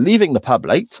 Due to leaving the pub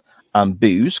late and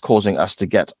booze causing us to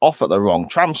get off at the wrong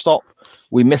tram stop,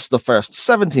 we missed the first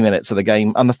 70 minutes of the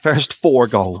game and the first 4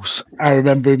 goals. I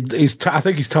remember I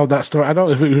think he's told that story. I don't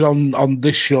know if it was on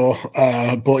this show,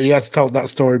 but he has told that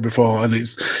story before, and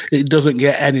it doesn't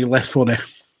get any less funny.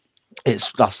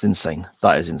 That's insane.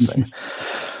 That is insane.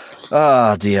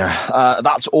 Oh, dear.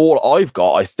 That's all I've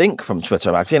got, I think, from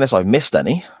Twitter, Maxie, unless I've missed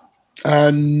any.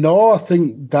 No, I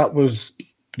think that was...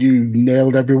 You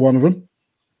nailed every one of them.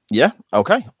 Yeah.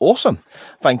 Okay. Awesome.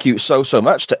 Thank you so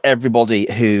much to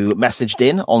everybody who messaged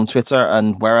in on Twitter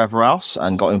and wherever else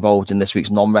and got involved in this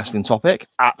week's non-wrestling topic.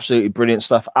 Absolutely brilliant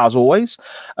stuff as always.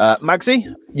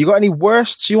 Magsy, you got any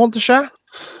worsts you want to share?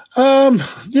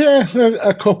 Yeah,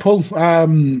 a couple.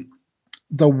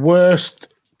 The worst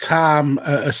time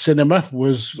at a cinema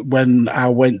was when I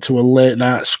went to a late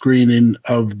night screening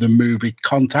of the movie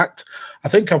Contact. I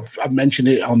think I've mentioned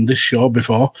it on this show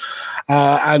before,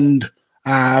 and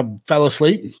I fell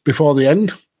asleep before the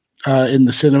end in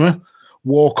the cinema.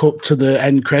 Woke up to the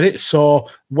end credits, so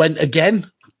went again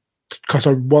because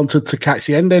I wanted to catch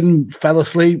the end, and fell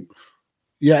asleep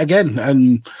yet again,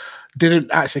 and didn't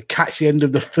actually catch the end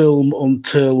of the film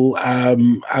until I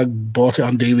bought it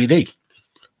on DVD.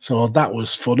 So that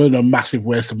was fun and a massive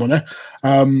waste of money.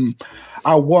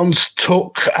 I once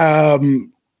took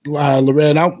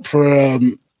Lorraine out for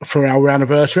our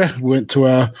anniversary. We went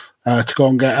to go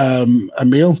and get a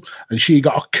meal, and she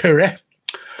got a curry.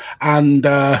 And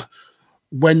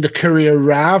when the curry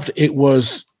arrived, it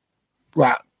was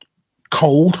like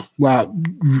cold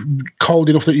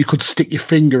enough that you could stick your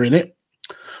finger in it.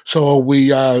 So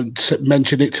we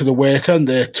mentioned it to the waiter, and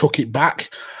they took it back.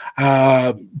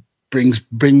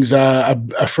 Brings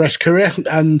a fresh curry,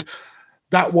 and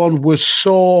that one was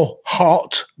so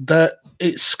hot that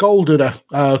it scalded her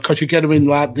because you get them in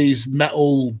like these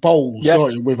metal bowls,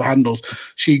 don't you, with handles.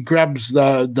 She grabs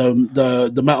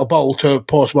the metal bowl to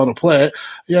pour some on a plate,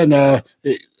 and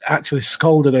it actually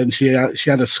scalded her, and she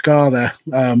had a scar there.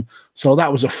 So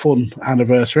that was a fun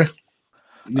anniversary.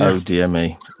 Yeah. Oh dear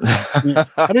me! Yeah.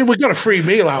 I mean, we got a free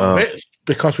meal out of it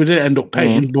because we didn't end up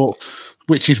paying, but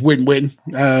which is win-win.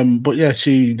 But yeah,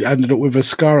 she ended up with a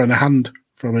scar on her hand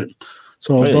from it.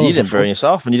 So you didn't burn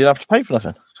yourself, and you didn't have to pay for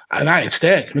nothing. And I ate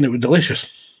steak, and it was delicious.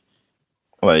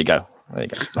 Well, there you go.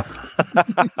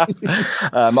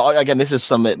 Again, this is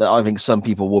something that I think some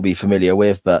people will be familiar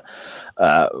with, but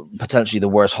potentially the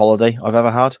worst holiday I've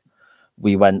ever had.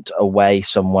 We went away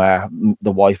somewhere,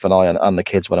 the wife and I and the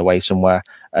kids went away somewhere,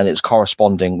 and it's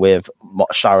corresponding with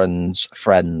Sharon's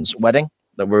friend's wedding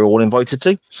that we were all invited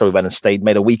to. So we went and stayed,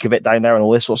 made a week of it down there and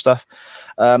all this sort of stuff.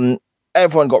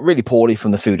 Everyone got really poorly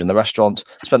from the food in the restaurant,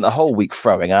 spent the whole week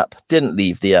throwing up, didn't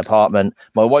leave the apartment.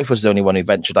 My wife was the only one who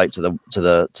ventured out to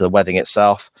the wedding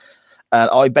itself. And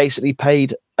I basically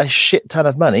paid a shit ton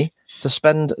of money to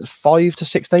spend 5 to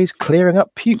 6 days clearing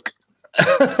up puke.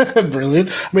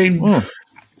 Brilliant. I mean,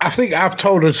 I think I've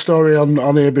told a story on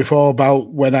here before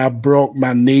about when I broke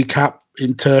my kneecap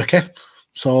in Turkey.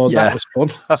 So that was fun.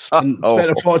 Spent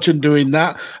a fortune doing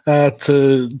that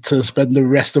to spend the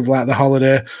rest of like the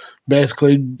holiday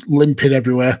basically limping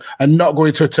everywhere and not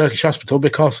going to a Turkish hospital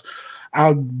because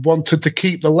I wanted to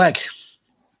keep the leg.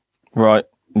 Right.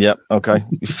 Yep. Okay.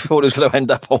 You thought it was going to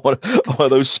end up on one of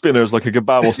those spinners like a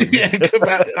kebab or something. Yeah,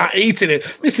 kebab, eating it.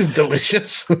 This is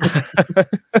delicious.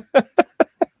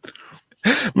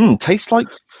 Tastes like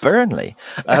Burnley.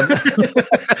 I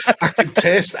can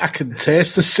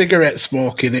taste the cigarette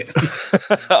smoke in it.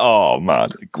 Oh man,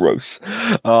 gross.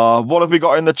 What have we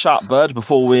got in the chat, Bird,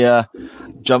 before we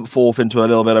jump forth into a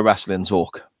little bit of wrestling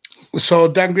talk? So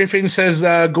Dan Griffin says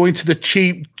going to the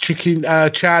cheap chicken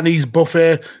Chinese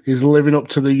buffet is living up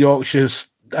to the Yorkshire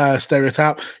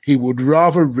stereotype. He would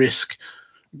rather risk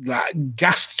like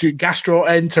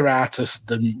gastroenteritis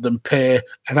than pay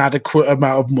an adequate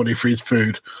amount of money for his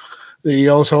food. He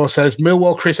also says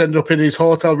Millwall Chris ended up in his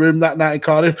hotel room that night in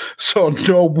Cardiff, so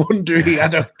no wonder he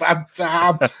had a bad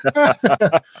time.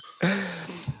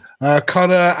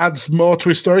 Connor adds more to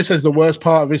his story, says the worst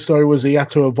part of his story was he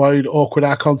had to avoid awkward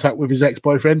eye contact with his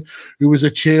ex-boyfriend, who was a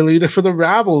cheerleader for the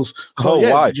Rivals. So,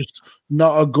 wow. Just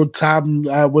not a good time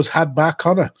was had by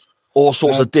Connor. All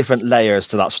sorts of different layers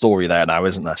to that story there now,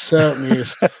 isn't there? Certainly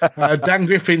is. Dan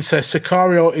Griffin says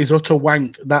Sicario is utter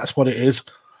wank. That's what it is.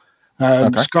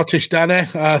 Scottish Danny,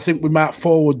 I think we might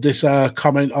forward this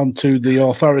comment onto the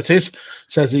authorities.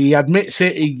 Says he admits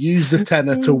it. He used the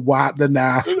tenner to wipe the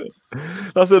knife.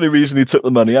 That's the only reason he took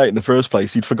the money out in the first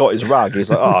place. He'd forgot his rag. He's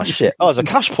like, oh shit, there's a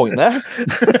cash point there.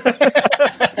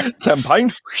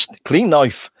 £10, clean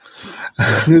knife.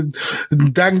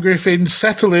 Dan Griffin,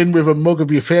 settle in with a mug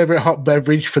of your favourite hot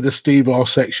beverage for the Steve-O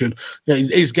section. Yeah,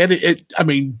 he's getting it. I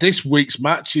mean, this week's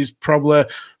match is probably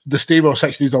the Steve-O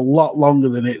section is a lot longer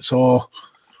than it, so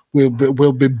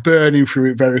we'll be burning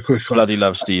through it very quickly. Bloody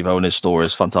love Steve-O and his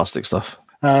stories, fantastic stuff.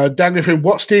 Dan Griffin,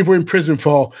 what's Steve in prison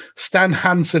for? Stan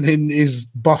Hansen in his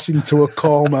boss into a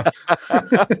coma.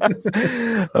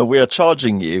 We are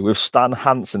charging you with Stan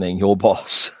Hansening your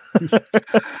boss.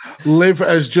 Liv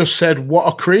has just said,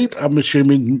 what a creep. I'm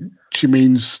assuming she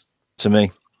means... To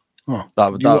me. Oh,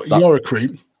 you're a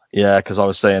creep. Yeah, because I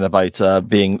was saying about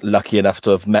being lucky enough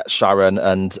to have met Sharon,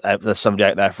 and there's somebody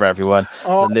out there for everyone.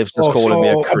 Liv's just calling me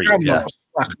a creep. Yeah.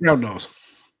 Like a brown nose.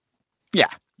 Yeah.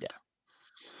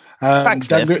 Thanks,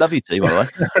 Liv. Love you too, by the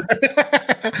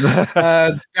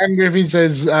way. Dan Griffin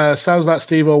says, sounds like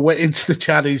Steve-O went into the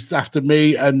Chinese after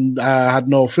me and had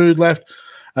no food left.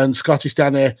 And Scottish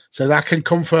Dan here says, I can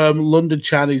confirm London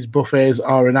Chinese buffets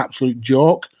are an absolute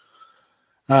joke.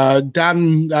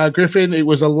 Dan Griffin, it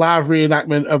was a live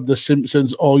reenactment of the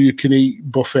Simpsons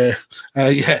all-you-can-eat buffet.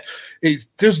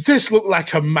 Does this look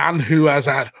like a man who has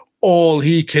had all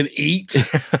he can eat?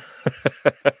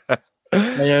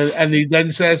 And he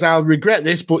then says, I'll regret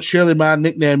this, but surely my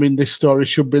nickname in this story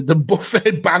should be the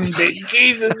Buffet Bandit.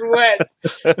 Jesus wet.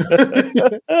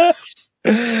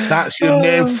 That's your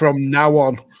name from now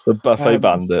on. The Buffet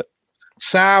Bandit.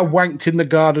 Sa wanked in the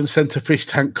garden centre fish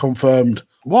tank confirmed.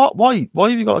 What? Why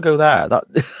have you got to go there?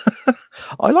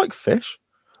 I like fish.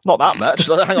 Not that much.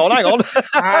 Hang on.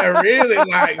 I really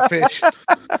like fish.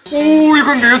 Oh, you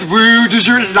can be as rude as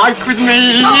you like with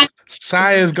me.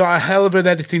 Sire's got a hell of an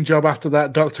editing job after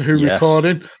that Doctor Who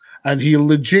recording, and he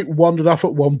legit wandered off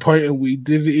at one point, and we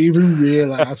didn't even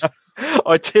realise.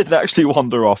 I didn't actually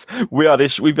wander off.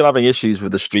 We've been having issues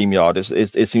with the StreamYard.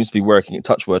 It seems to be working.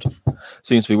 Touchwood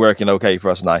seems to be working okay for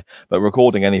us now. But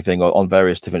recording anything on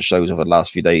various different shows over the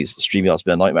last few days, StreamYard's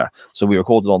been a nightmare. So we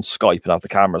recorded on Skype and have the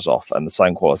cameras off, and the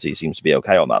sound quality seems to be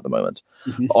okay on that at the moment.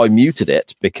 Mm-hmm. I muted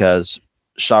it because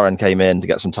Sharon came in to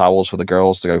get some towels for the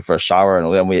girls to go for a shower,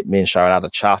 and then me and Sharon had a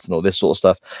chat and all this sort of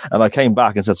stuff. And I came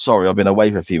back and said, sorry, I've been away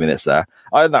for a few minutes there.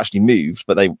 I hadn't actually moved,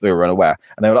 but they were unaware.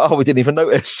 And they were like, oh, we didn't even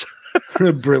notice.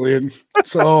 Brilliant.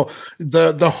 So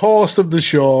the host of the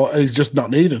show is just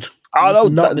not needed. I know.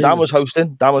 Dan was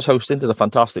hosting. Did a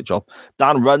fantastic job.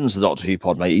 Dan runs the Doctor Who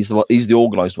pod, mate. He's the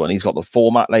organised one. He's got the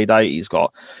format laid out. He's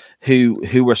got who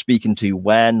we're speaking to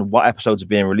when, what episodes are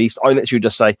being released. I literally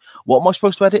just say, what am I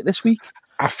supposed to edit this week?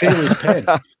 I feel his pain.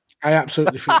 I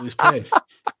absolutely feel his pain.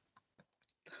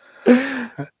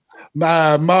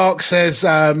 Mark says,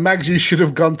 Mags, you should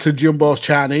have gone to Jumbo's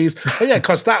Chinese. Oh, yeah,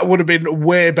 because that would have been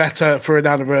way better for an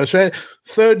anniversary.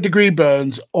 3rd degree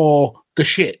burns or the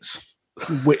shits.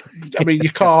 I mean, you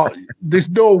can't, there's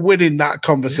no winning that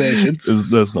conversation.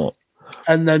 There's not.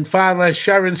 And then finally,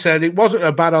 Sharon said it wasn't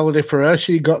a bad holiday for her.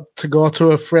 She got to go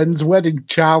to a friend's wedding,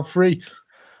 child-free.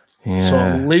 Yeah, so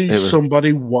at least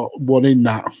somebody won in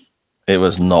that. It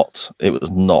was not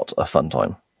a fun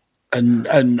time. And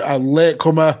a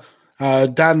latecomer,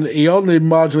 Dan, he only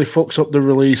marginally fucks up the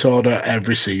release order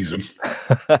every season.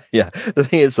 Yeah. The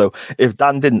thing is, though, if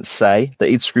Dan didn't say that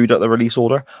he'd screwed up the release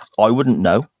order, I wouldn't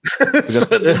know. So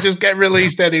they just get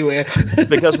released anyway.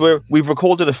 Because we've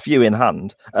recorded a few in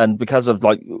hand, and because of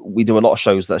we do a lot of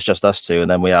shows that's just us two, and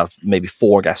then we have maybe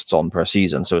 4 guests on per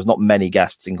season, so it's not many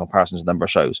guests in comparison to the number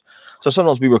of shows. So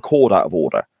sometimes we record out of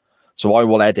order. So I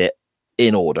will edit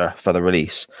in order for the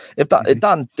release. If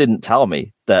Dan didn't tell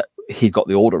me that he got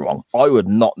the order wrong, I would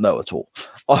not know at all.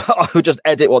 I would just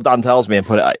edit what Dan tells me and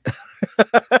put it out.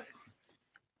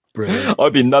 Brilliant.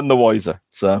 I'd be none the wiser.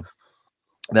 So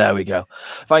there we go.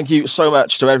 Thank you so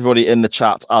much to everybody in the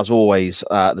chat. As always,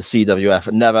 the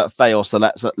CWF never fails to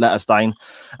let us down.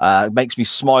 Makes me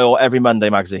smile every Monday,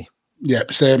 Magsy.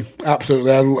 Yep, same.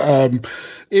 Absolutely.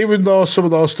 Even though some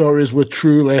of those stories were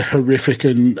truly horrific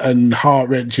and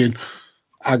heart-wrenching,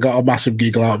 I got a massive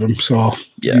giggle out of them. So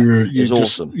yeah, it's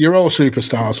awesome. You're all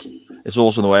superstars. It's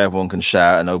awesome the way everyone can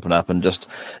share and open up and just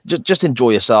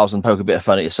enjoy yourselves and poke a bit of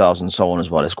fun at yourselves and so on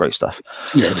as well. It's great stuff.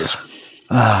 Yeah, it is.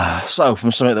 So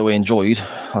from something that we enjoyed,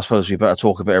 I suppose we better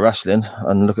talk a bit of wrestling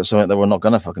and look at something that we're not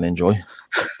going to fucking enjoy.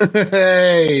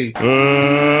 Hey!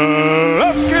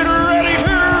 Let's get ready to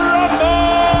rumble!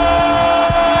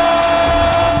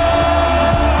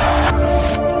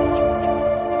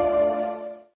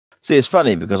 See, it's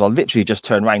funny because I literally just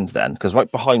turned around then, because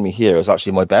right behind me here is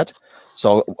actually my bed.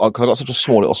 So I've got such a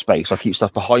small little space. I keep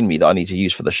stuff behind me that I need to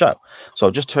use for the show. So I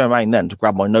just turned around then to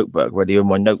grab my notebook, ready with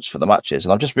my notes for the matches.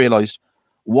 And I've just realised,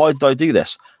 why did I do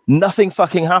this? Nothing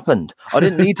fucking happened. I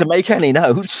didn't need to make any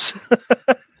notes.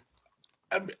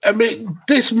 I mean,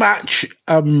 this match,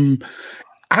 I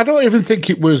don't even think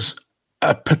it was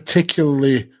a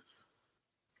particularly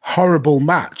horrible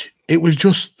match. It was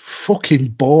just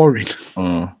fucking boring.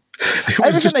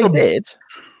 Everything they did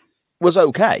was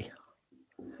okay.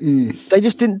 They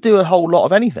just didn't do a whole lot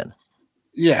of anything.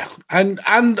 Yeah, and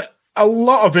a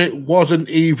lot of it wasn't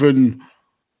even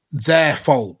their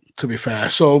fault, to be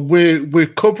fair. So we're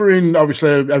covering, obviously,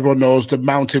 everyone knows the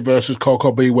Mountain versus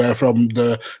Coco Beware from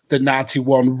the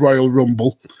 91 Royal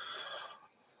Rumble.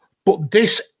 But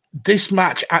this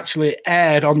match actually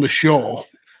aired on the show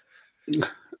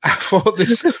I thought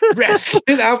this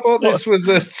was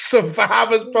a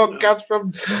Survivors podcast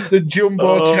from the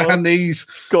Jumbo Chinese.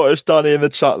 Scottish Danny in the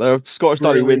chat there. Scottish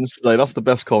Danny wins today. That's the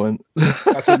best comment.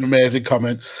 That's an amazing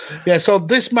comment. Yeah, so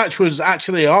this match was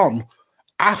actually on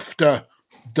after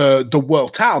the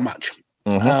world title match.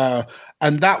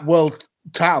 And that world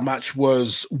title match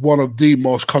was one of the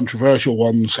most controversial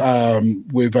ones,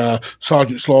 with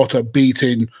Sergeant Slaughter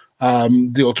beating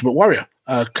the Ultimate Warrior.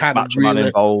 Man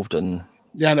involved, and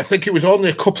I think it was only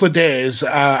a couple of days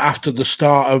after the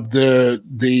start of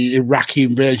the Iraqi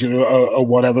invasion or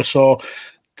whatever. So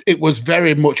it was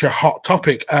very much a hot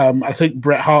topic. I think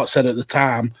Bret Hart said at the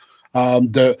time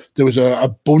that there was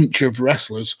a bunch of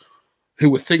wrestlers who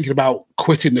were thinking about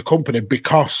quitting the company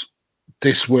because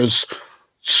this was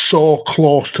so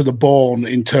close to the bone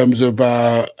in terms of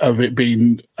it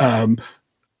being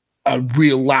a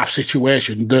real life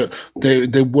situation, that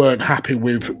they weren't happy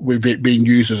with it being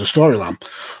used as a storyline.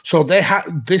 So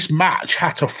this match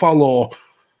had to follow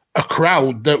a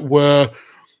crowd that were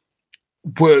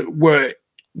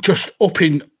just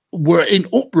were in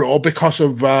uproar because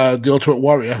of the Ultimate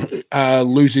Warrior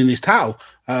losing his title.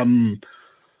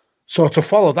 So to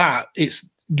follow that,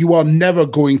 you are never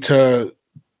going to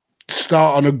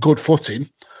start on a good footing,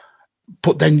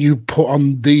 but then you put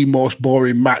on the most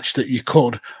boring match that you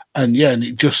could, and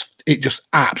it just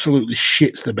absolutely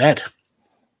shits the bed.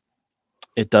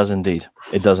 It does indeed.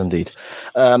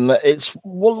 It's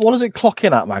what does it clock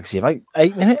in at, Magsy? About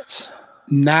 8 minutes?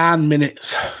 9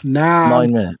 minutes.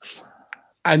 9 minutes.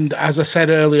 And as I said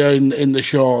earlier in the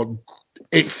show,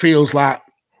 it feels like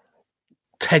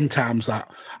 10 times that.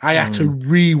 I had to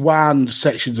rewind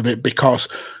sections of it because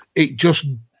it just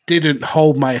didn't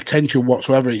hold my attention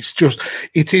whatsoever.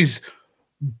 It is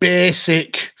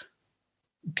basic.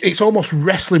 It's almost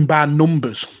wrestling by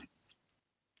numbers.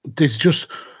 There's just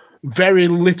very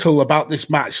little about this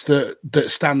match that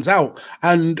stands out.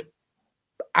 And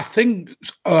I think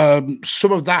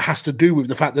some of that has to do with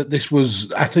the fact that this was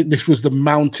the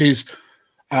Mounties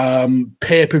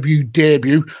pay-per-view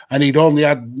debut, and he'd only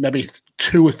had maybe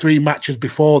 2 or 3 matches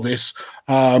before this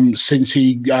since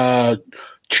he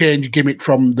changed gimmick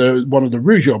from one of the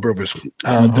Rougeau brothers,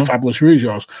 the Fabulous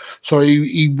Rougeaus. So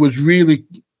he was really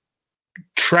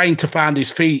trying to find his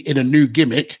feet in a new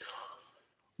gimmick,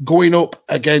 going up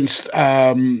against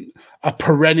a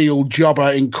perennial jobber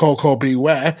in Coco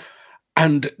Beware,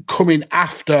 and coming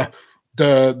after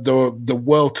the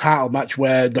world title match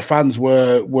where the fans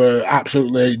were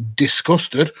absolutely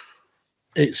disgusted.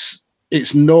 There's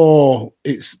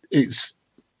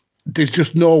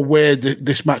just no way that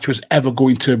this match was ever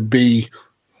going to be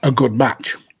a good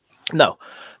match. No.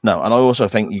 And I also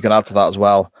think you can add to that as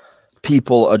well.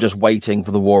 People are just waiting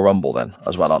for the Royal Rumble then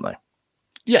as well, aren't they?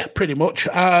 Yeah, pretty much.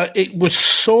 It was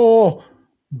so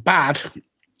bad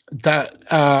that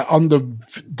on the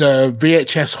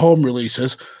VHS home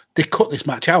releases, they cut this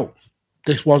match out.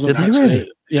 This wasn't Did they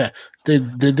really? Yeah, they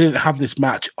didn't have this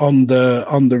match on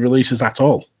the releases at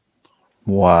all.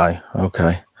 Why?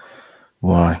 Okay.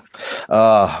 Why?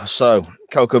 So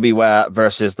Coco Beware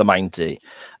versus the Mountie.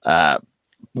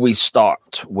 We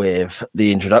start with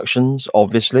the introductions,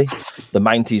 obviously. The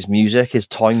Mountie's music is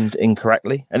timed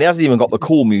incorrectly, and he hasn't even got the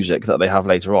cool music that they have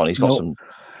later on. He's got some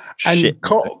shit. And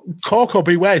Coco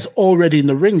Beware is already in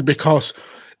the ring because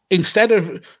instead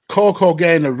of Coco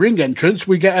getting a ring entrance,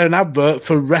 we get an advert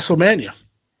for WrestleMania.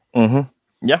 Mm-hmm.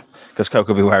 Yeah, because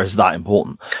Coco Beware is that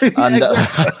important. And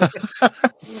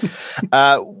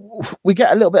we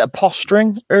get a little bit of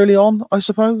posturing early on, I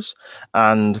suppose.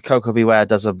 And Coco Beware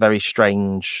does a very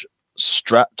strange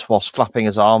strut whilst flapping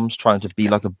his arms, trying to be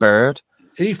like a bird.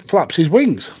 He flaps his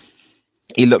wings.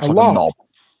 He looks like a knob.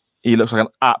 He looks like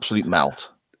an absolute melt.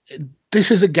 This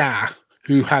is a guy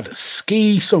who had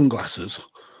ski sunglasses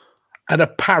and a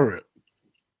parrot.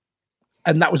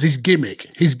 And that was his gimmick.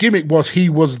 His gimmick was he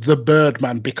was the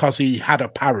Birdman because he had a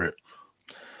parrot.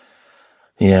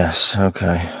 Yes,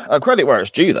 okay. Credit where it's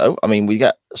due, though. I mean, we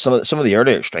get some of the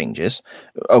earlier exchanges.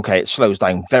 Okay, it slows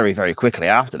down very, very quickly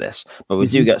after this, but we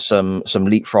do get some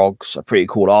leapfrogs, a pretty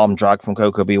cool arm drag from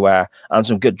Coco Beware, and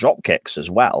some good drop kicks as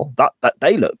well. That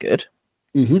they look good.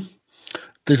 Mm-hmm.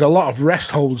 There's a lot of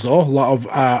rest holds, though, a lot of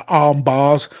arm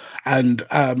bars, and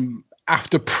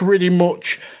after pretty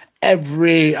much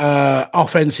every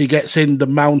offense he gets in, the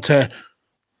Mountie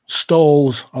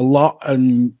stalls a lot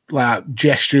and like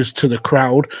gestures to the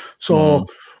crowd. So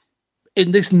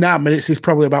in this 9 minutes, there's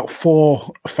probably about 4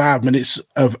 or 5 minutes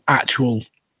of actual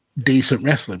decent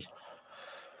wrestling.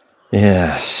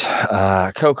 Yes.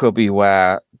 Coco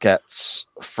Beware gets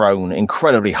thrown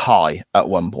incredibly high at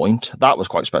one point. That was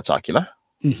quite spectacular.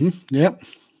 Mm-hmm. Yep.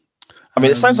 I mean,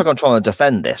 it sounds like I'm trying to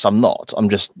defend this. I'm not. I'm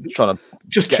just trying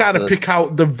to pick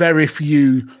out the very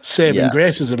few saving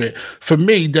graces of it. For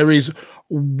me, there is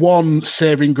one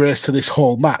saving grace to this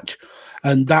whole match,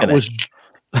 and that was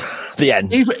the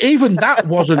end. Even that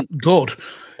wasn't good.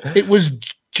 It was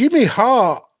Jimmy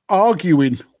Hart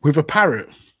arguing with a parrot.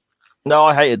 No,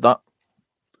 I hated that.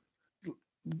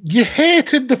 You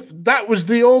hated that was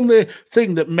the only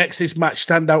thing that makes this match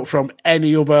stand out from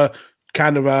any other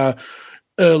kind of a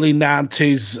early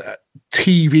 90s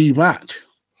TV match.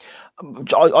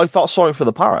 I felt sorry for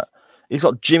the parrot. He's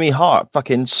got Jimmy Hart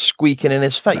fucking squeaking in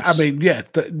his face. I mean, yeah,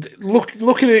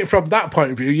 looking at it from that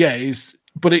point of view, yeah,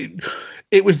 but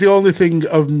it was the only thing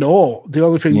of note, the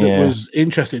only thing that was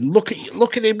interesting. Look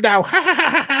at him now, ha ha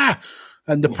ha ha!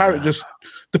 And the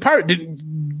parrot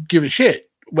didn't give a shit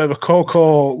whether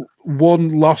Coco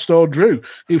won, lost, or drew.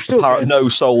 He was still the parrot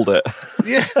no-sold it.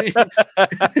 Yeah.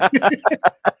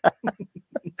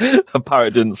 The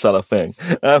parrot didn't sell a thing.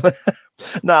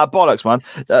 Nah, bollocks, man.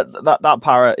 That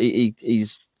parrot, he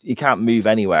can't move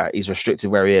anywhere. He's restricted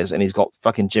where he is, and he's got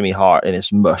fucking Jimmy Hart in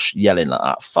his mush yelling like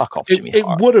that. Fuck off, Jimmy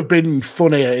Hart. It would have been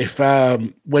funnier if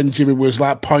when Jimmy was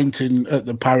like pointing at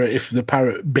the parrot, if the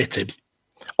parrot bit him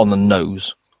on the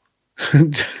nose.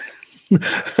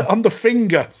 On the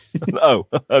finger. Oh,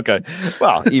 okay.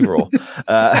 Well, either or.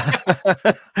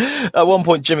 At one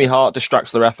point, Jimmy Hart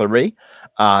distracts the referee,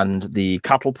 and the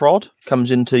cattle prod comes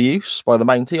into use by the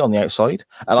Mountie on the outside.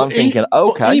 And I'm thinking,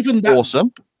 okay,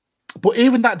 awesome. But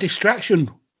even that distraction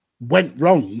went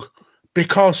wrong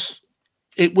because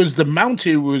it was the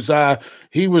Mountie who was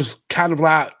he was kind of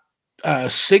like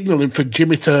signaling for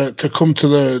Jimmy to come to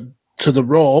the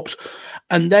ropes,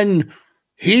 and then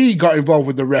he got involved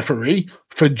with the referee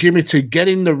for Jimmy to get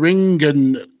in the ring,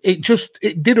 and it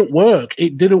didn't work.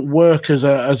 It didn't work as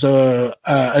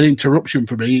an interruption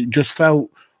for me. It just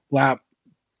felt like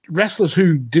wrestlers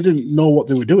who didn't know what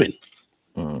they were doing.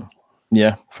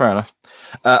 Yeah, fair enough.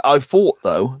 I thought,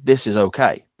 though, this is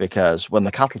okay, because when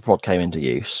the cattle prod came into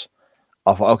use,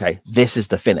 I thought, okay, this is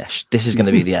the finish. This is going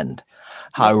to be the end.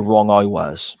 How wrong I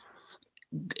was.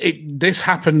 This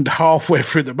happened halfway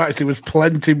through the match. There was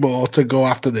plenty more to go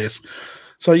after this.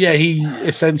 So, yeah, he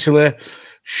essentially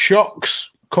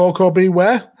shocks Coco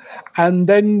Beware, and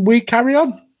then we carry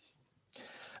on.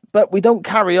 But we don't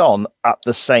carry on at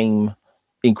the same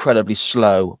incredibly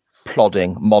slow,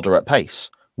 plodding, moderate pace.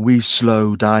 We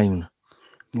slow down.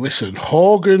 Listen,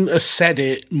 Hogan has said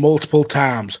it multiple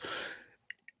times.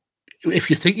 If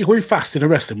you think you're going fast in a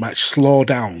wrestling match, slow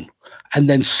down, and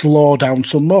then slow down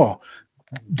some more.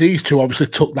 These two obviously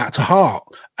took that to heart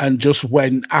and just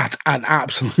went at an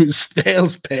absolute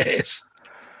snail's pace.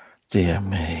 Dear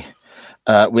me.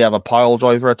 We have a pile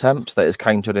driver attempt that is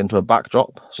countered into a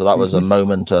backdrop. So that was a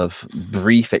moment of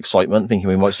brief excitement, thinking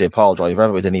we might see a pile driver,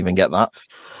 but we didn't even get that.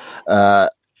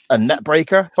 A net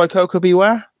breaker by Coco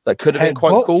Beware that could have been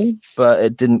quite cool, but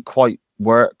it didn't quite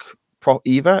work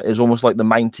either. It was almost like the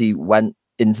Mountie went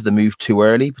into the move too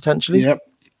early, potentially. Yep.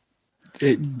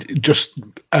 It just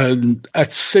a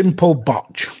simple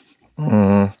botch.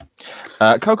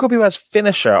 Coco Beware's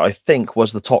finisher, I think,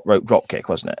 was the top rope dropkick,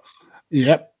 wasn't it?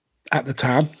 Yep, at the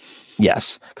time.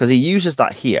 Yes, because he uses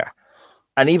that here,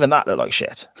 and even that looked like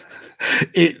shit.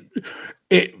 It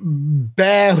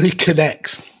barely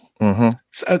connects.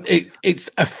 It's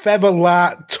a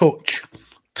feather-like touch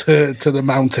to the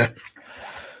Mountie.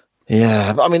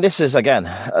 Yeah, but I mean, this is, again,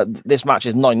 this match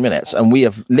is 9 minutes, and we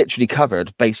have literally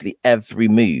covered basically every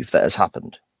move that has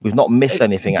happened. We've not missed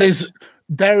anything out.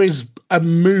 There is a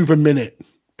move a minute,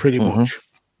 pretty much.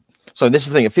 So this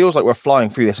is the thing. It feels like we're flying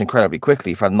through this incredibly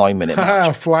quickly for a 9 minute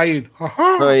match. Flying.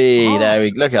 Hey, there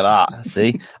we look at that.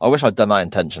 See, I wish I'd done that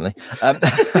intentionally.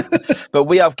 But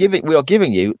we are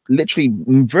giving you literally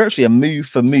virtually a move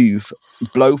for move,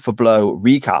 blow for blow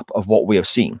recap of what we have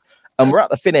seen, and we're at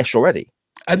the finish already.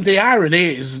 And the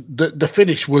irony is that the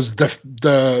finish was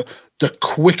the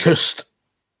quickest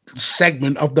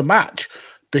segment of the match,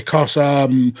 because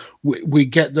we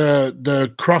get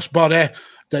the crossbody,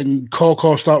 then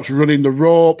Coco starts running the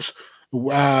ropes,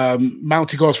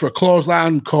 Mountie goes for a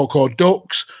clothesline, Coco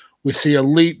ducks, we see a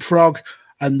leapfrog,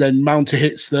 and then Mountie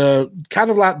hits the kind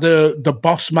of like the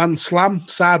boss man slam,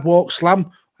 sidewalk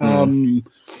slam,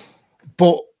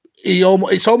 but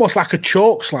it's almost like a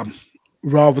choke slam,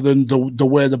 rather than the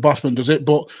way the bossman does it.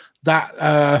 But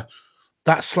that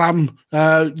slam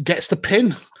gets the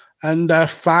pin, and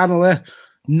finally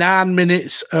 9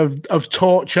 minutes of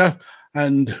torture,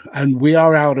 and we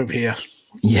are out of here.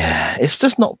 Yeah, it's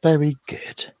just not very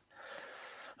good.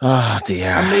 Oh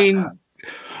dear. I mean,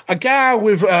 a guy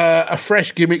with a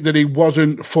fresh gimmick that he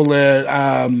wasn't fully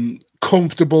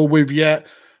comfortable with yet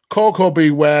Coco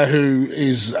Beware, who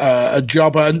is a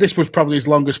jobber, and this was probably his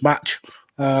longest match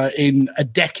in a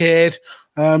decade.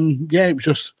 It was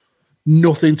just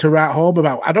nothing to write home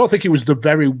about. I don't think it was the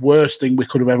very worst thing we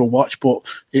could have ever watched, but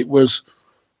it was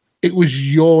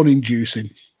yawn-inducing.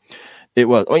 It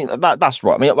was. I mean, that's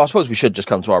right. I mean, I suppose we should just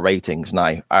come to our ratings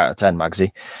now out of 10,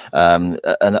 Magsy. And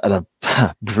a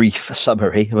brief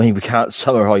summary. I mean, we can't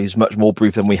summarise much more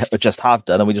brief than we just have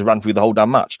done, and we just ran through the whole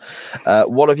damn match.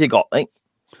 What have you got, mate?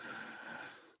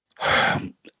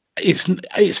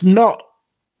 It's not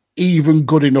even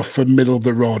good enough for middle of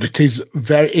the road. It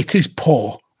is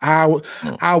poor.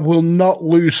 I will not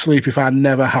lose sleep if I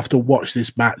never have to watch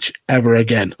this match ever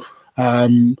again.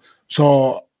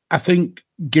 So I think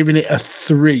giving it a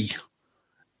 3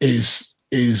 is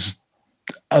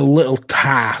a little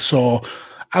tar. So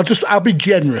I'll be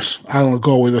generous. I'll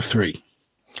go with a 3.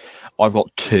 I've got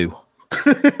 2.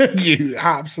 You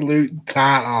absolute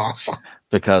tar arse.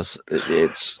 Because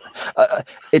it's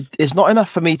not enough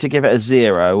for me to give it a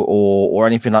 0 or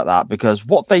anything like that. Because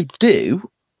what they do,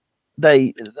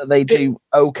 they do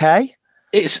okay.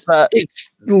 It's late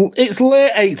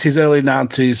 80s, early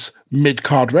 90s mid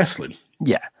card wrestling.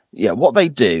 Yeah. What they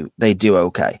do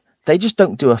okay. They just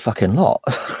don't do a fucking lot.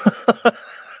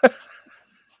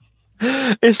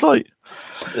 It's like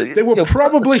they were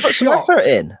probably shocked. Effort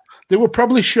in. They were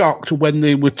probably shocked when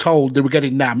they were told they were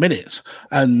getting 9 minutes,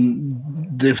 and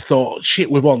they thought, "Shit,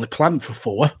 we've only planned for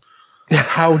 4.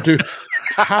 How do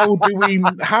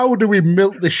we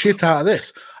milk the shit out of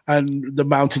this?" And the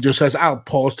Mountain just says, "I'll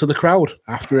pause to the crowd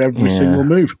after every single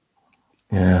move."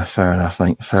 Yeah, fair enough,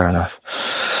 mate. Fair enough.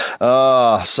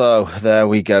 So there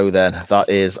we go. Then that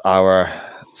is our.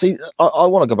 See, I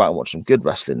want to go back and watch some good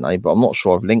wrestling now, but I'm not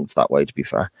sure I've linked that way, to be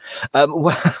fair.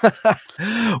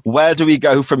 Where do we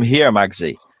go from here,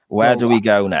 Magsy? Where do we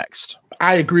go next?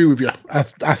 I agree with you. I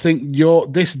think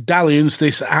this dalliance,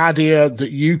 this idea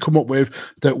that you come up with,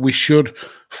 that we should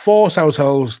force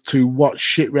ourselves to watch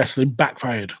shit wrestling,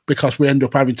 backfired, because we end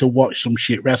up having to watch some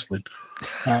shit wrestling.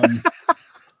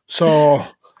 So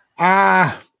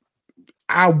I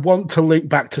want to link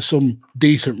back to some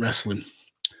decent wrestling.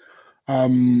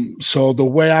 So the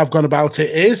way I've gone about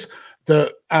it is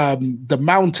that the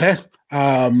Mountie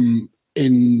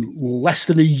in less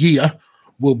than a year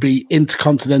will be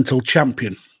Intercontinental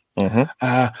Champion.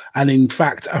 And in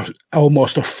fact,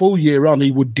 almost a full year on,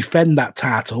 he would defend that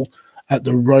title at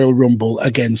the Royal Rumble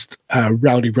against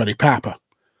Rowdy Roddy Piper.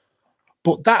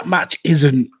 But that match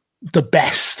isn't the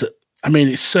best. I mean,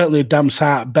 it's certainly a damn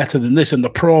sight better than this, and the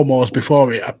promos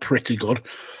before it are pretty good.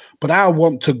 But I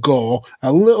want to go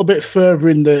a little bit further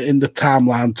in the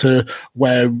timeline to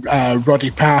where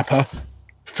Roddy Piper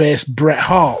faced Bret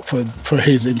Hart for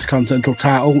his Intercontinental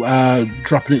title,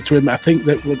 dropping it to him. I think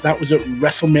that was at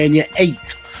WrestleMania 8.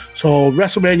 So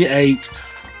WrestleMania 8,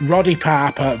 Roddy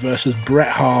Piper versus Bret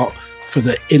Hart for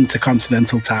the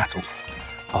Intercontinental title.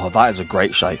 Oh, that is a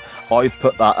great show. I've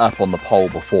put that up on the poll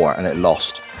before and it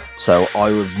lost. So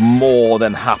I would more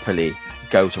than happily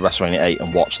go to WrestleMania 8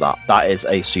 and watch that. That is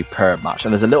a superb match.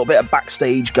 And there's a little bit of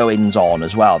backstage goings on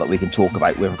as well that we can talk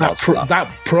about with regards to that. That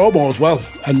promo as well.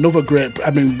 Another great...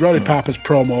 I mean, Roddy Piper's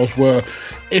promos were...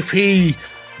 If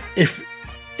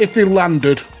they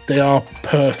landed, they are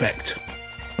perfect.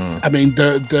 I mean,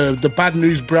 the Bad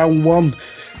News Brown one,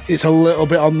 it's a little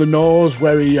bit on the nose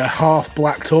where he half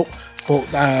blacked up.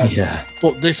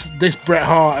 But this Bret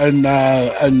Hart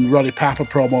and Roddy Piper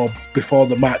promo before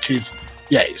the match is...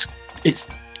 Yeah, it's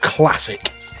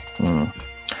classic.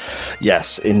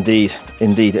 Yes, indeed,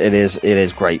 it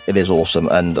is great. It is awesome,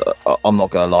 and I'm not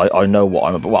gonna lie, I know what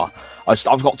I'm about. Well,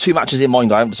 I've got 2 matches in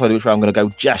mind. I haven't decided which way I'm going to go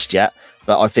just yet,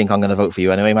 but I think I'm going to vote for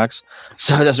you anyway, Mags.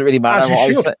 So it doesn't really matter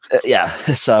what I say. Yeah.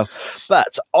 So,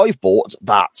 but I thought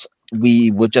that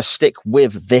we would just stick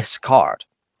with this card.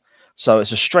 So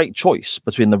it's a straight choice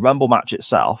between the Rumble match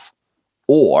itself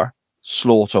or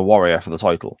Slaughter Warrior for the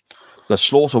title. Because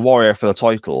Slaughter Warrior for the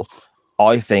title,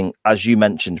 I think, as you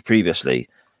mentioned previously,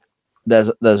 there's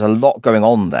a lot going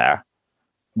on there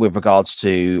with regards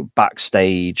to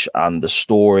backstage and the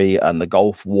story and the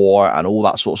Gulf War and all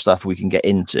that sort of stuff we can get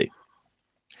into.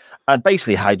 And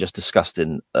basically how just discussed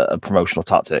in a promotional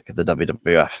tactic the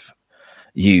WWF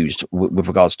used with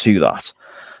regards to that.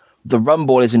 The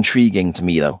Rumble is intriguing to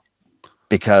me, though,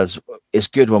 because it's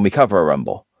good when we cover a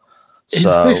Rumble. Is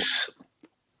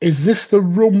this the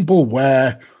Rumble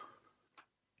where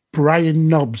Brian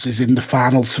Knobbs is in the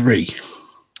final 3?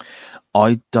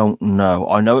 I don't know.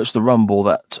 I know it's the Rumble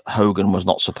that Hogan was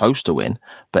not supposed to win,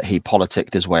 but he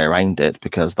politicked his way around it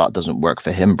because that doesn't work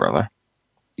for him, brother.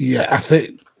 Yeah, I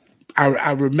think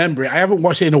I remember it. I haven't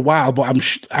watched it in a while, but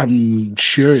I'm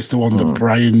sure it's the one that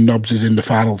Brian Nobbs is in the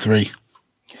final 3.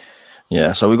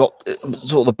 Yeah, so we've got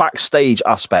sort of the backstage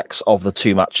aspects of the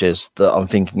 2 matches that I'm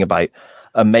thinking about,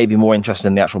 and maybe more interested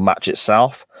in the actual match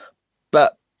itself.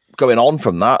 But going on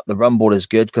from that, the Rumble is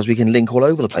good because we can link all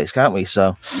over the place, can't we?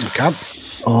 So you can.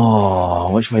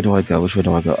 Oh, which way do I go? Let's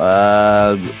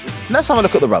have a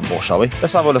look at the Rumble, shall we?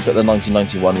 Let's have a look at the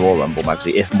 1991 Royal Rumble,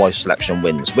 Magsy, if my selection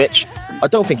wins, which I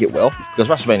don't think it will, because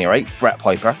WrestleMania 8, Bret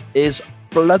Piper, is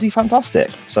bloody fantastic.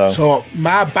 So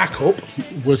my backup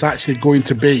was actually going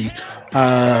to be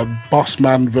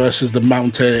Bossman versus the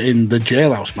Mountain in the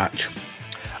Jailhouse match.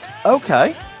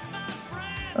 Okay.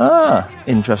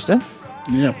 Interesting.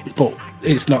 Yeah, but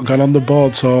it's not gone on the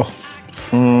board, so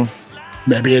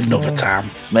maybe another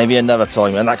time. Maybe another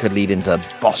time, and that could lead into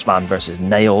Bossman versus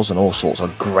Nails and all sorts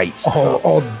of great stuff.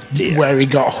 Or where he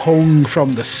got hung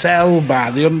from the cell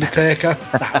by The Undertaker.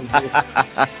 That was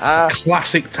a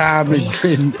classic time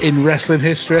in wrestling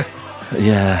history.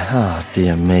 Yeah, oh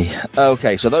dear me.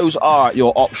 Okay, so those are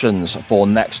your options for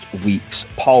next week's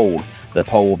poll. The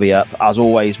poll will be up, as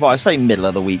always, well, I say middle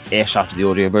of the week-ish after the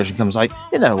audio version comes out.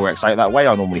 It never works out that way.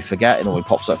 I normally forget. It normally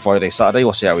pops up Friday, Saturday.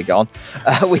 We'll see how we get on.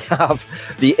 We have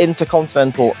the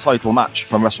Intercontinental title match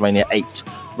from WrestleMania 8.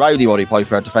 Rowdy Roddy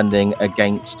Piper defending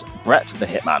against Bret the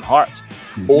Hitman Hart.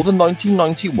 Or the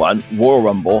 1991 Royal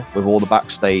Rumble with all the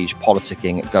backstage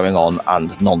politicking going on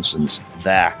and nonsense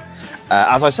there.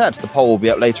 As I said, the poll will be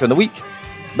up later in the week.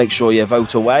 Make sure you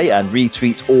vote away and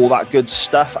retweet all that good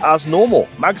stuff as normal.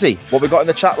 Magsy, what we got in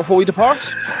the chat before we depart?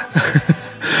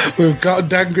 We've got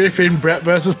Dan Griffin, Bret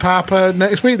versus Piper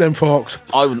next week then, folks.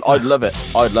 I'd love it.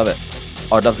 I'd love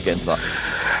to get into that.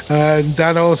 And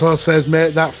Dan also says,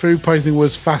 mate, that food poisoning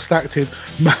was fast acting.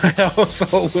 My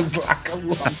also was like a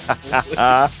lot.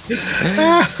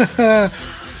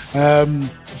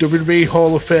 WWE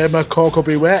Hall of Famer Coco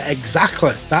Beware.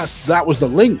 Exactly. That was the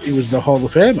link. He was the Hall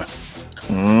of Famer.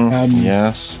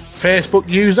 Yes. Facebook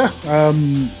user.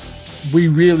 We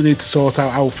really need to sort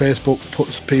out how Facebook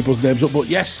puts people's names up. But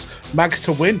yes, Mags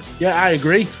to win. Yeah, I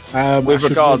agree. With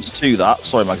regards to that,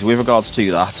 sorry, Mags, with regards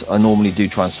to that, I normally do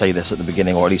try and say this at the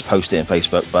beginning or at least post it in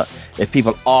Facebook. But if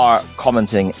people are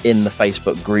commenting in the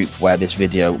Facebook group where this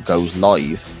video goes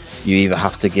live, you either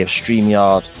have to give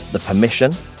StreamYard the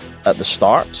permission at the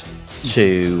start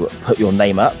to put your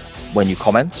name up when you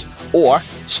comment, or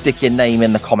stick your name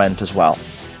in the comment as well.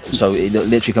 So it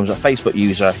literally comes up Facebook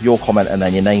user, your comment, and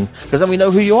then your name, because then we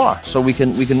know who you are. So we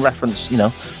can reference,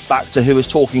 back to who is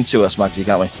talking to us, Magsy,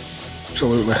 can't we?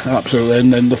 Absolutely.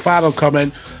 And then the final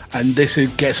comment, and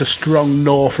gets a strong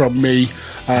no from me.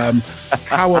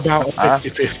 How about a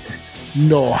 50-50?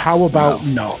 No. How about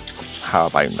not? How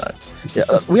about no?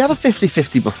 Yeah, we had a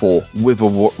 50-50 before with a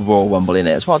Royal Rumble in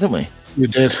it as well, didn't we? We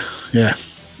did, yeah.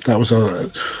 That was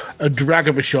a drag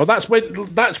of a show. That's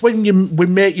when we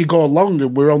make you go long,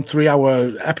 and we're on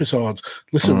 3-hour episodes.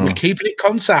 Listen, we're keeping it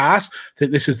concise. I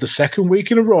think this is the second week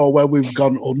in a row where we've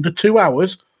gone under 2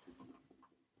 hours.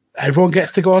 Everyone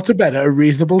gets to go to bed at a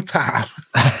reasonable time.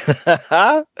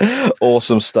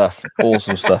 Awesome stuff.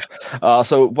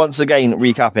 So once again,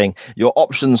 recapping your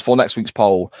options for next week's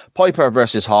poll: Piper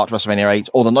versus Hart, WrestleMania 8,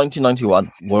 or the 1991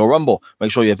 Royal Rumble.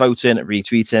 Make sure you're voting,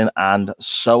 retweeting, and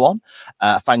so on.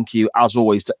 Thank you, as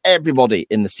always, to everybody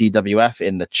in the CWF,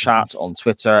 in the chat, on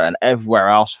Twitter, and everywhere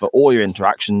else for all your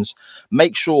interactions.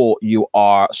 Make sure you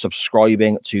are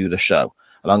subscribing to the show.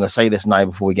 And I'm going to say this now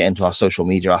before we get into our social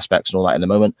media aspects and all that in a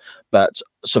moment, but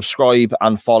subscribe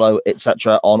and follow,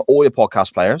 etc., on all your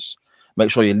podcast players.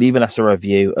 Make sure you're leaving us a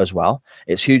review as well.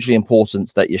 It's hugely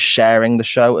important that you're sharing the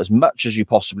show as much as you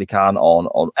possibly can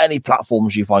on any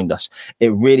platforms you find us.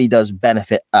 It really does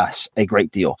benefit us a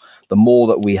great deal. The more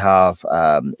that we have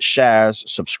shares,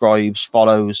 subscribes,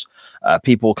 follows,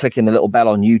 people clicking the little bell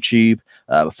on YouTube,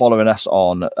 following us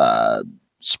on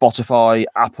Spotify,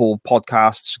 Apple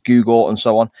Podcasts, Google, and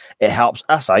so on. It helps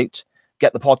us out,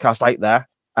 get the podcast out there,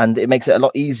 and it makes it a lot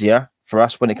easier for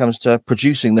us when it comes to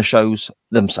producing the shows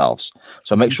themselves.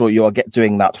 So make sure you are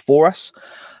doing that for us.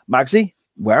 Magsy,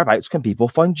 whereabouts can people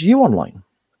find you online?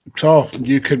 So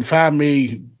you can find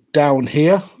me down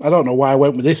here. I don't know why I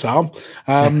went with this arm.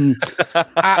 At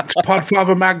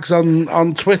Podfather Mags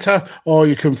on Twitter, or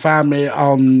you can find me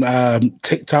on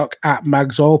TikTok at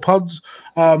Mags All Pods.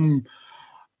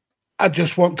 I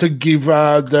just want to give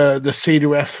the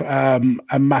CWF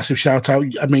a massive shout out.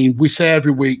 I mean, we say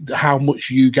every week how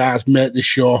much you guys make this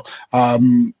show.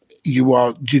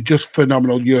 You're just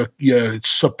phenomenal. Your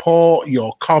support,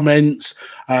 your comments,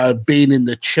 being in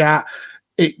the chat,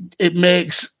 it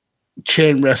makes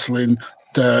chain wrestling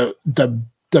the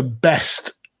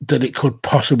best that it could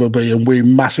possibly be, and we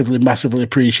massively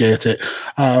appreciate it.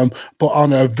 But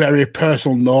on a very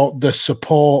personal note, the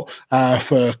support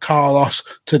for Carlos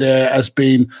today has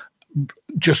been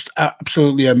just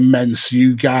absolutely immense.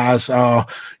 You guys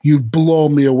you've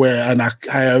blown me away, and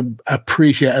I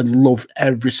appreciate and love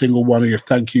every single one of you.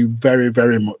 Thank you very,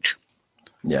 very much.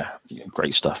 Yeah,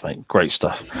 great stuff, mate. Great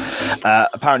stuff.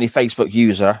 Apparently, Facebook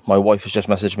user, my wife has just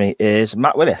messaged me, is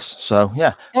Matt Willis. So,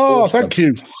 yeah. Oh, awesome. Thank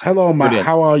you. Hello, Matt. Brilliant.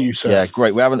 How are you, sir? Yeah,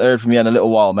 great. We haven't heard from you in a little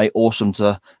while, mate. Awesome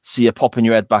to see you popping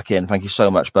your head back in. Thank you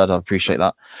so much, bud. I appreciate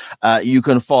that. You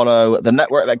can follow the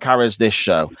network that carries this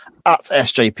show at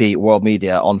SJP World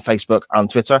Media on Facebook and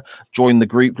Twitter. Join the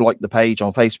group, like the page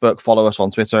on Facebook, follow us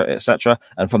on Twitter, etc.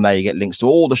 And from there, you get links to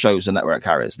all the shows the network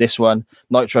carries. This one,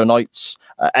 Nitro Nights,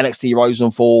 NXT Rise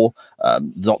and Fall,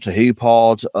 Doctor Who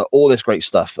Pod, all this great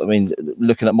stuff. I mean,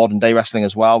 looking at modern day wrestling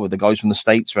as well with the guys from the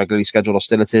States, regularly scheduled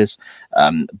hostilities.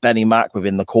 Benny Mac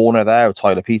within the corner there with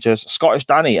Tyler Peters, Scottish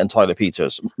Danny and Tyler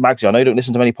Peters. Magsy, I know you don't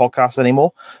listen to many podcasts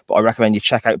anymore, but I recommend you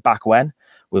check out Back When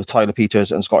with Tyler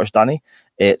Peters and Scottish Danny.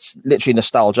 It's literally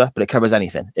nostalgia, but it covers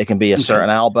anything. It can be a certain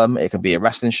album, it can be a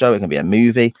wrestling show, it can be a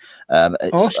movie.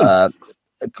 Awesome.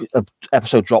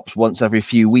 Episode drops once every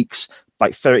few weeks,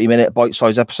 like 30-minute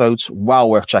bite-sized episodes. Well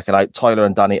worth checking out. Tyler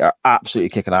and Danny are absolutely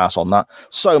kicking ass on that.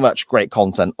 So much great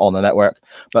content on the network.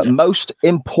 But most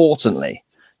importantly,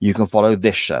 you can follow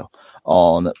this show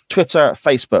on Twitter,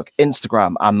 Facebook,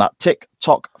 Instagram, and that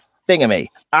TikTok thingamy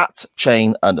at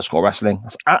 @chain_wrestling.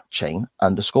 That's at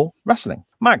 @chain_wrestling.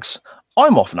 Mags,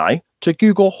 I'm off now to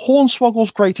Google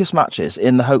Hornswoggle's greatest matches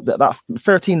in the hope that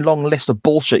 13 long list of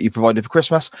bullshit you provided for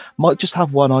Christmas might just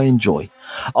have one I enjoy.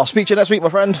 I'll speak to you next week, my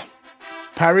friend.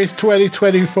 Paris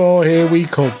 2024, here we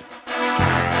come.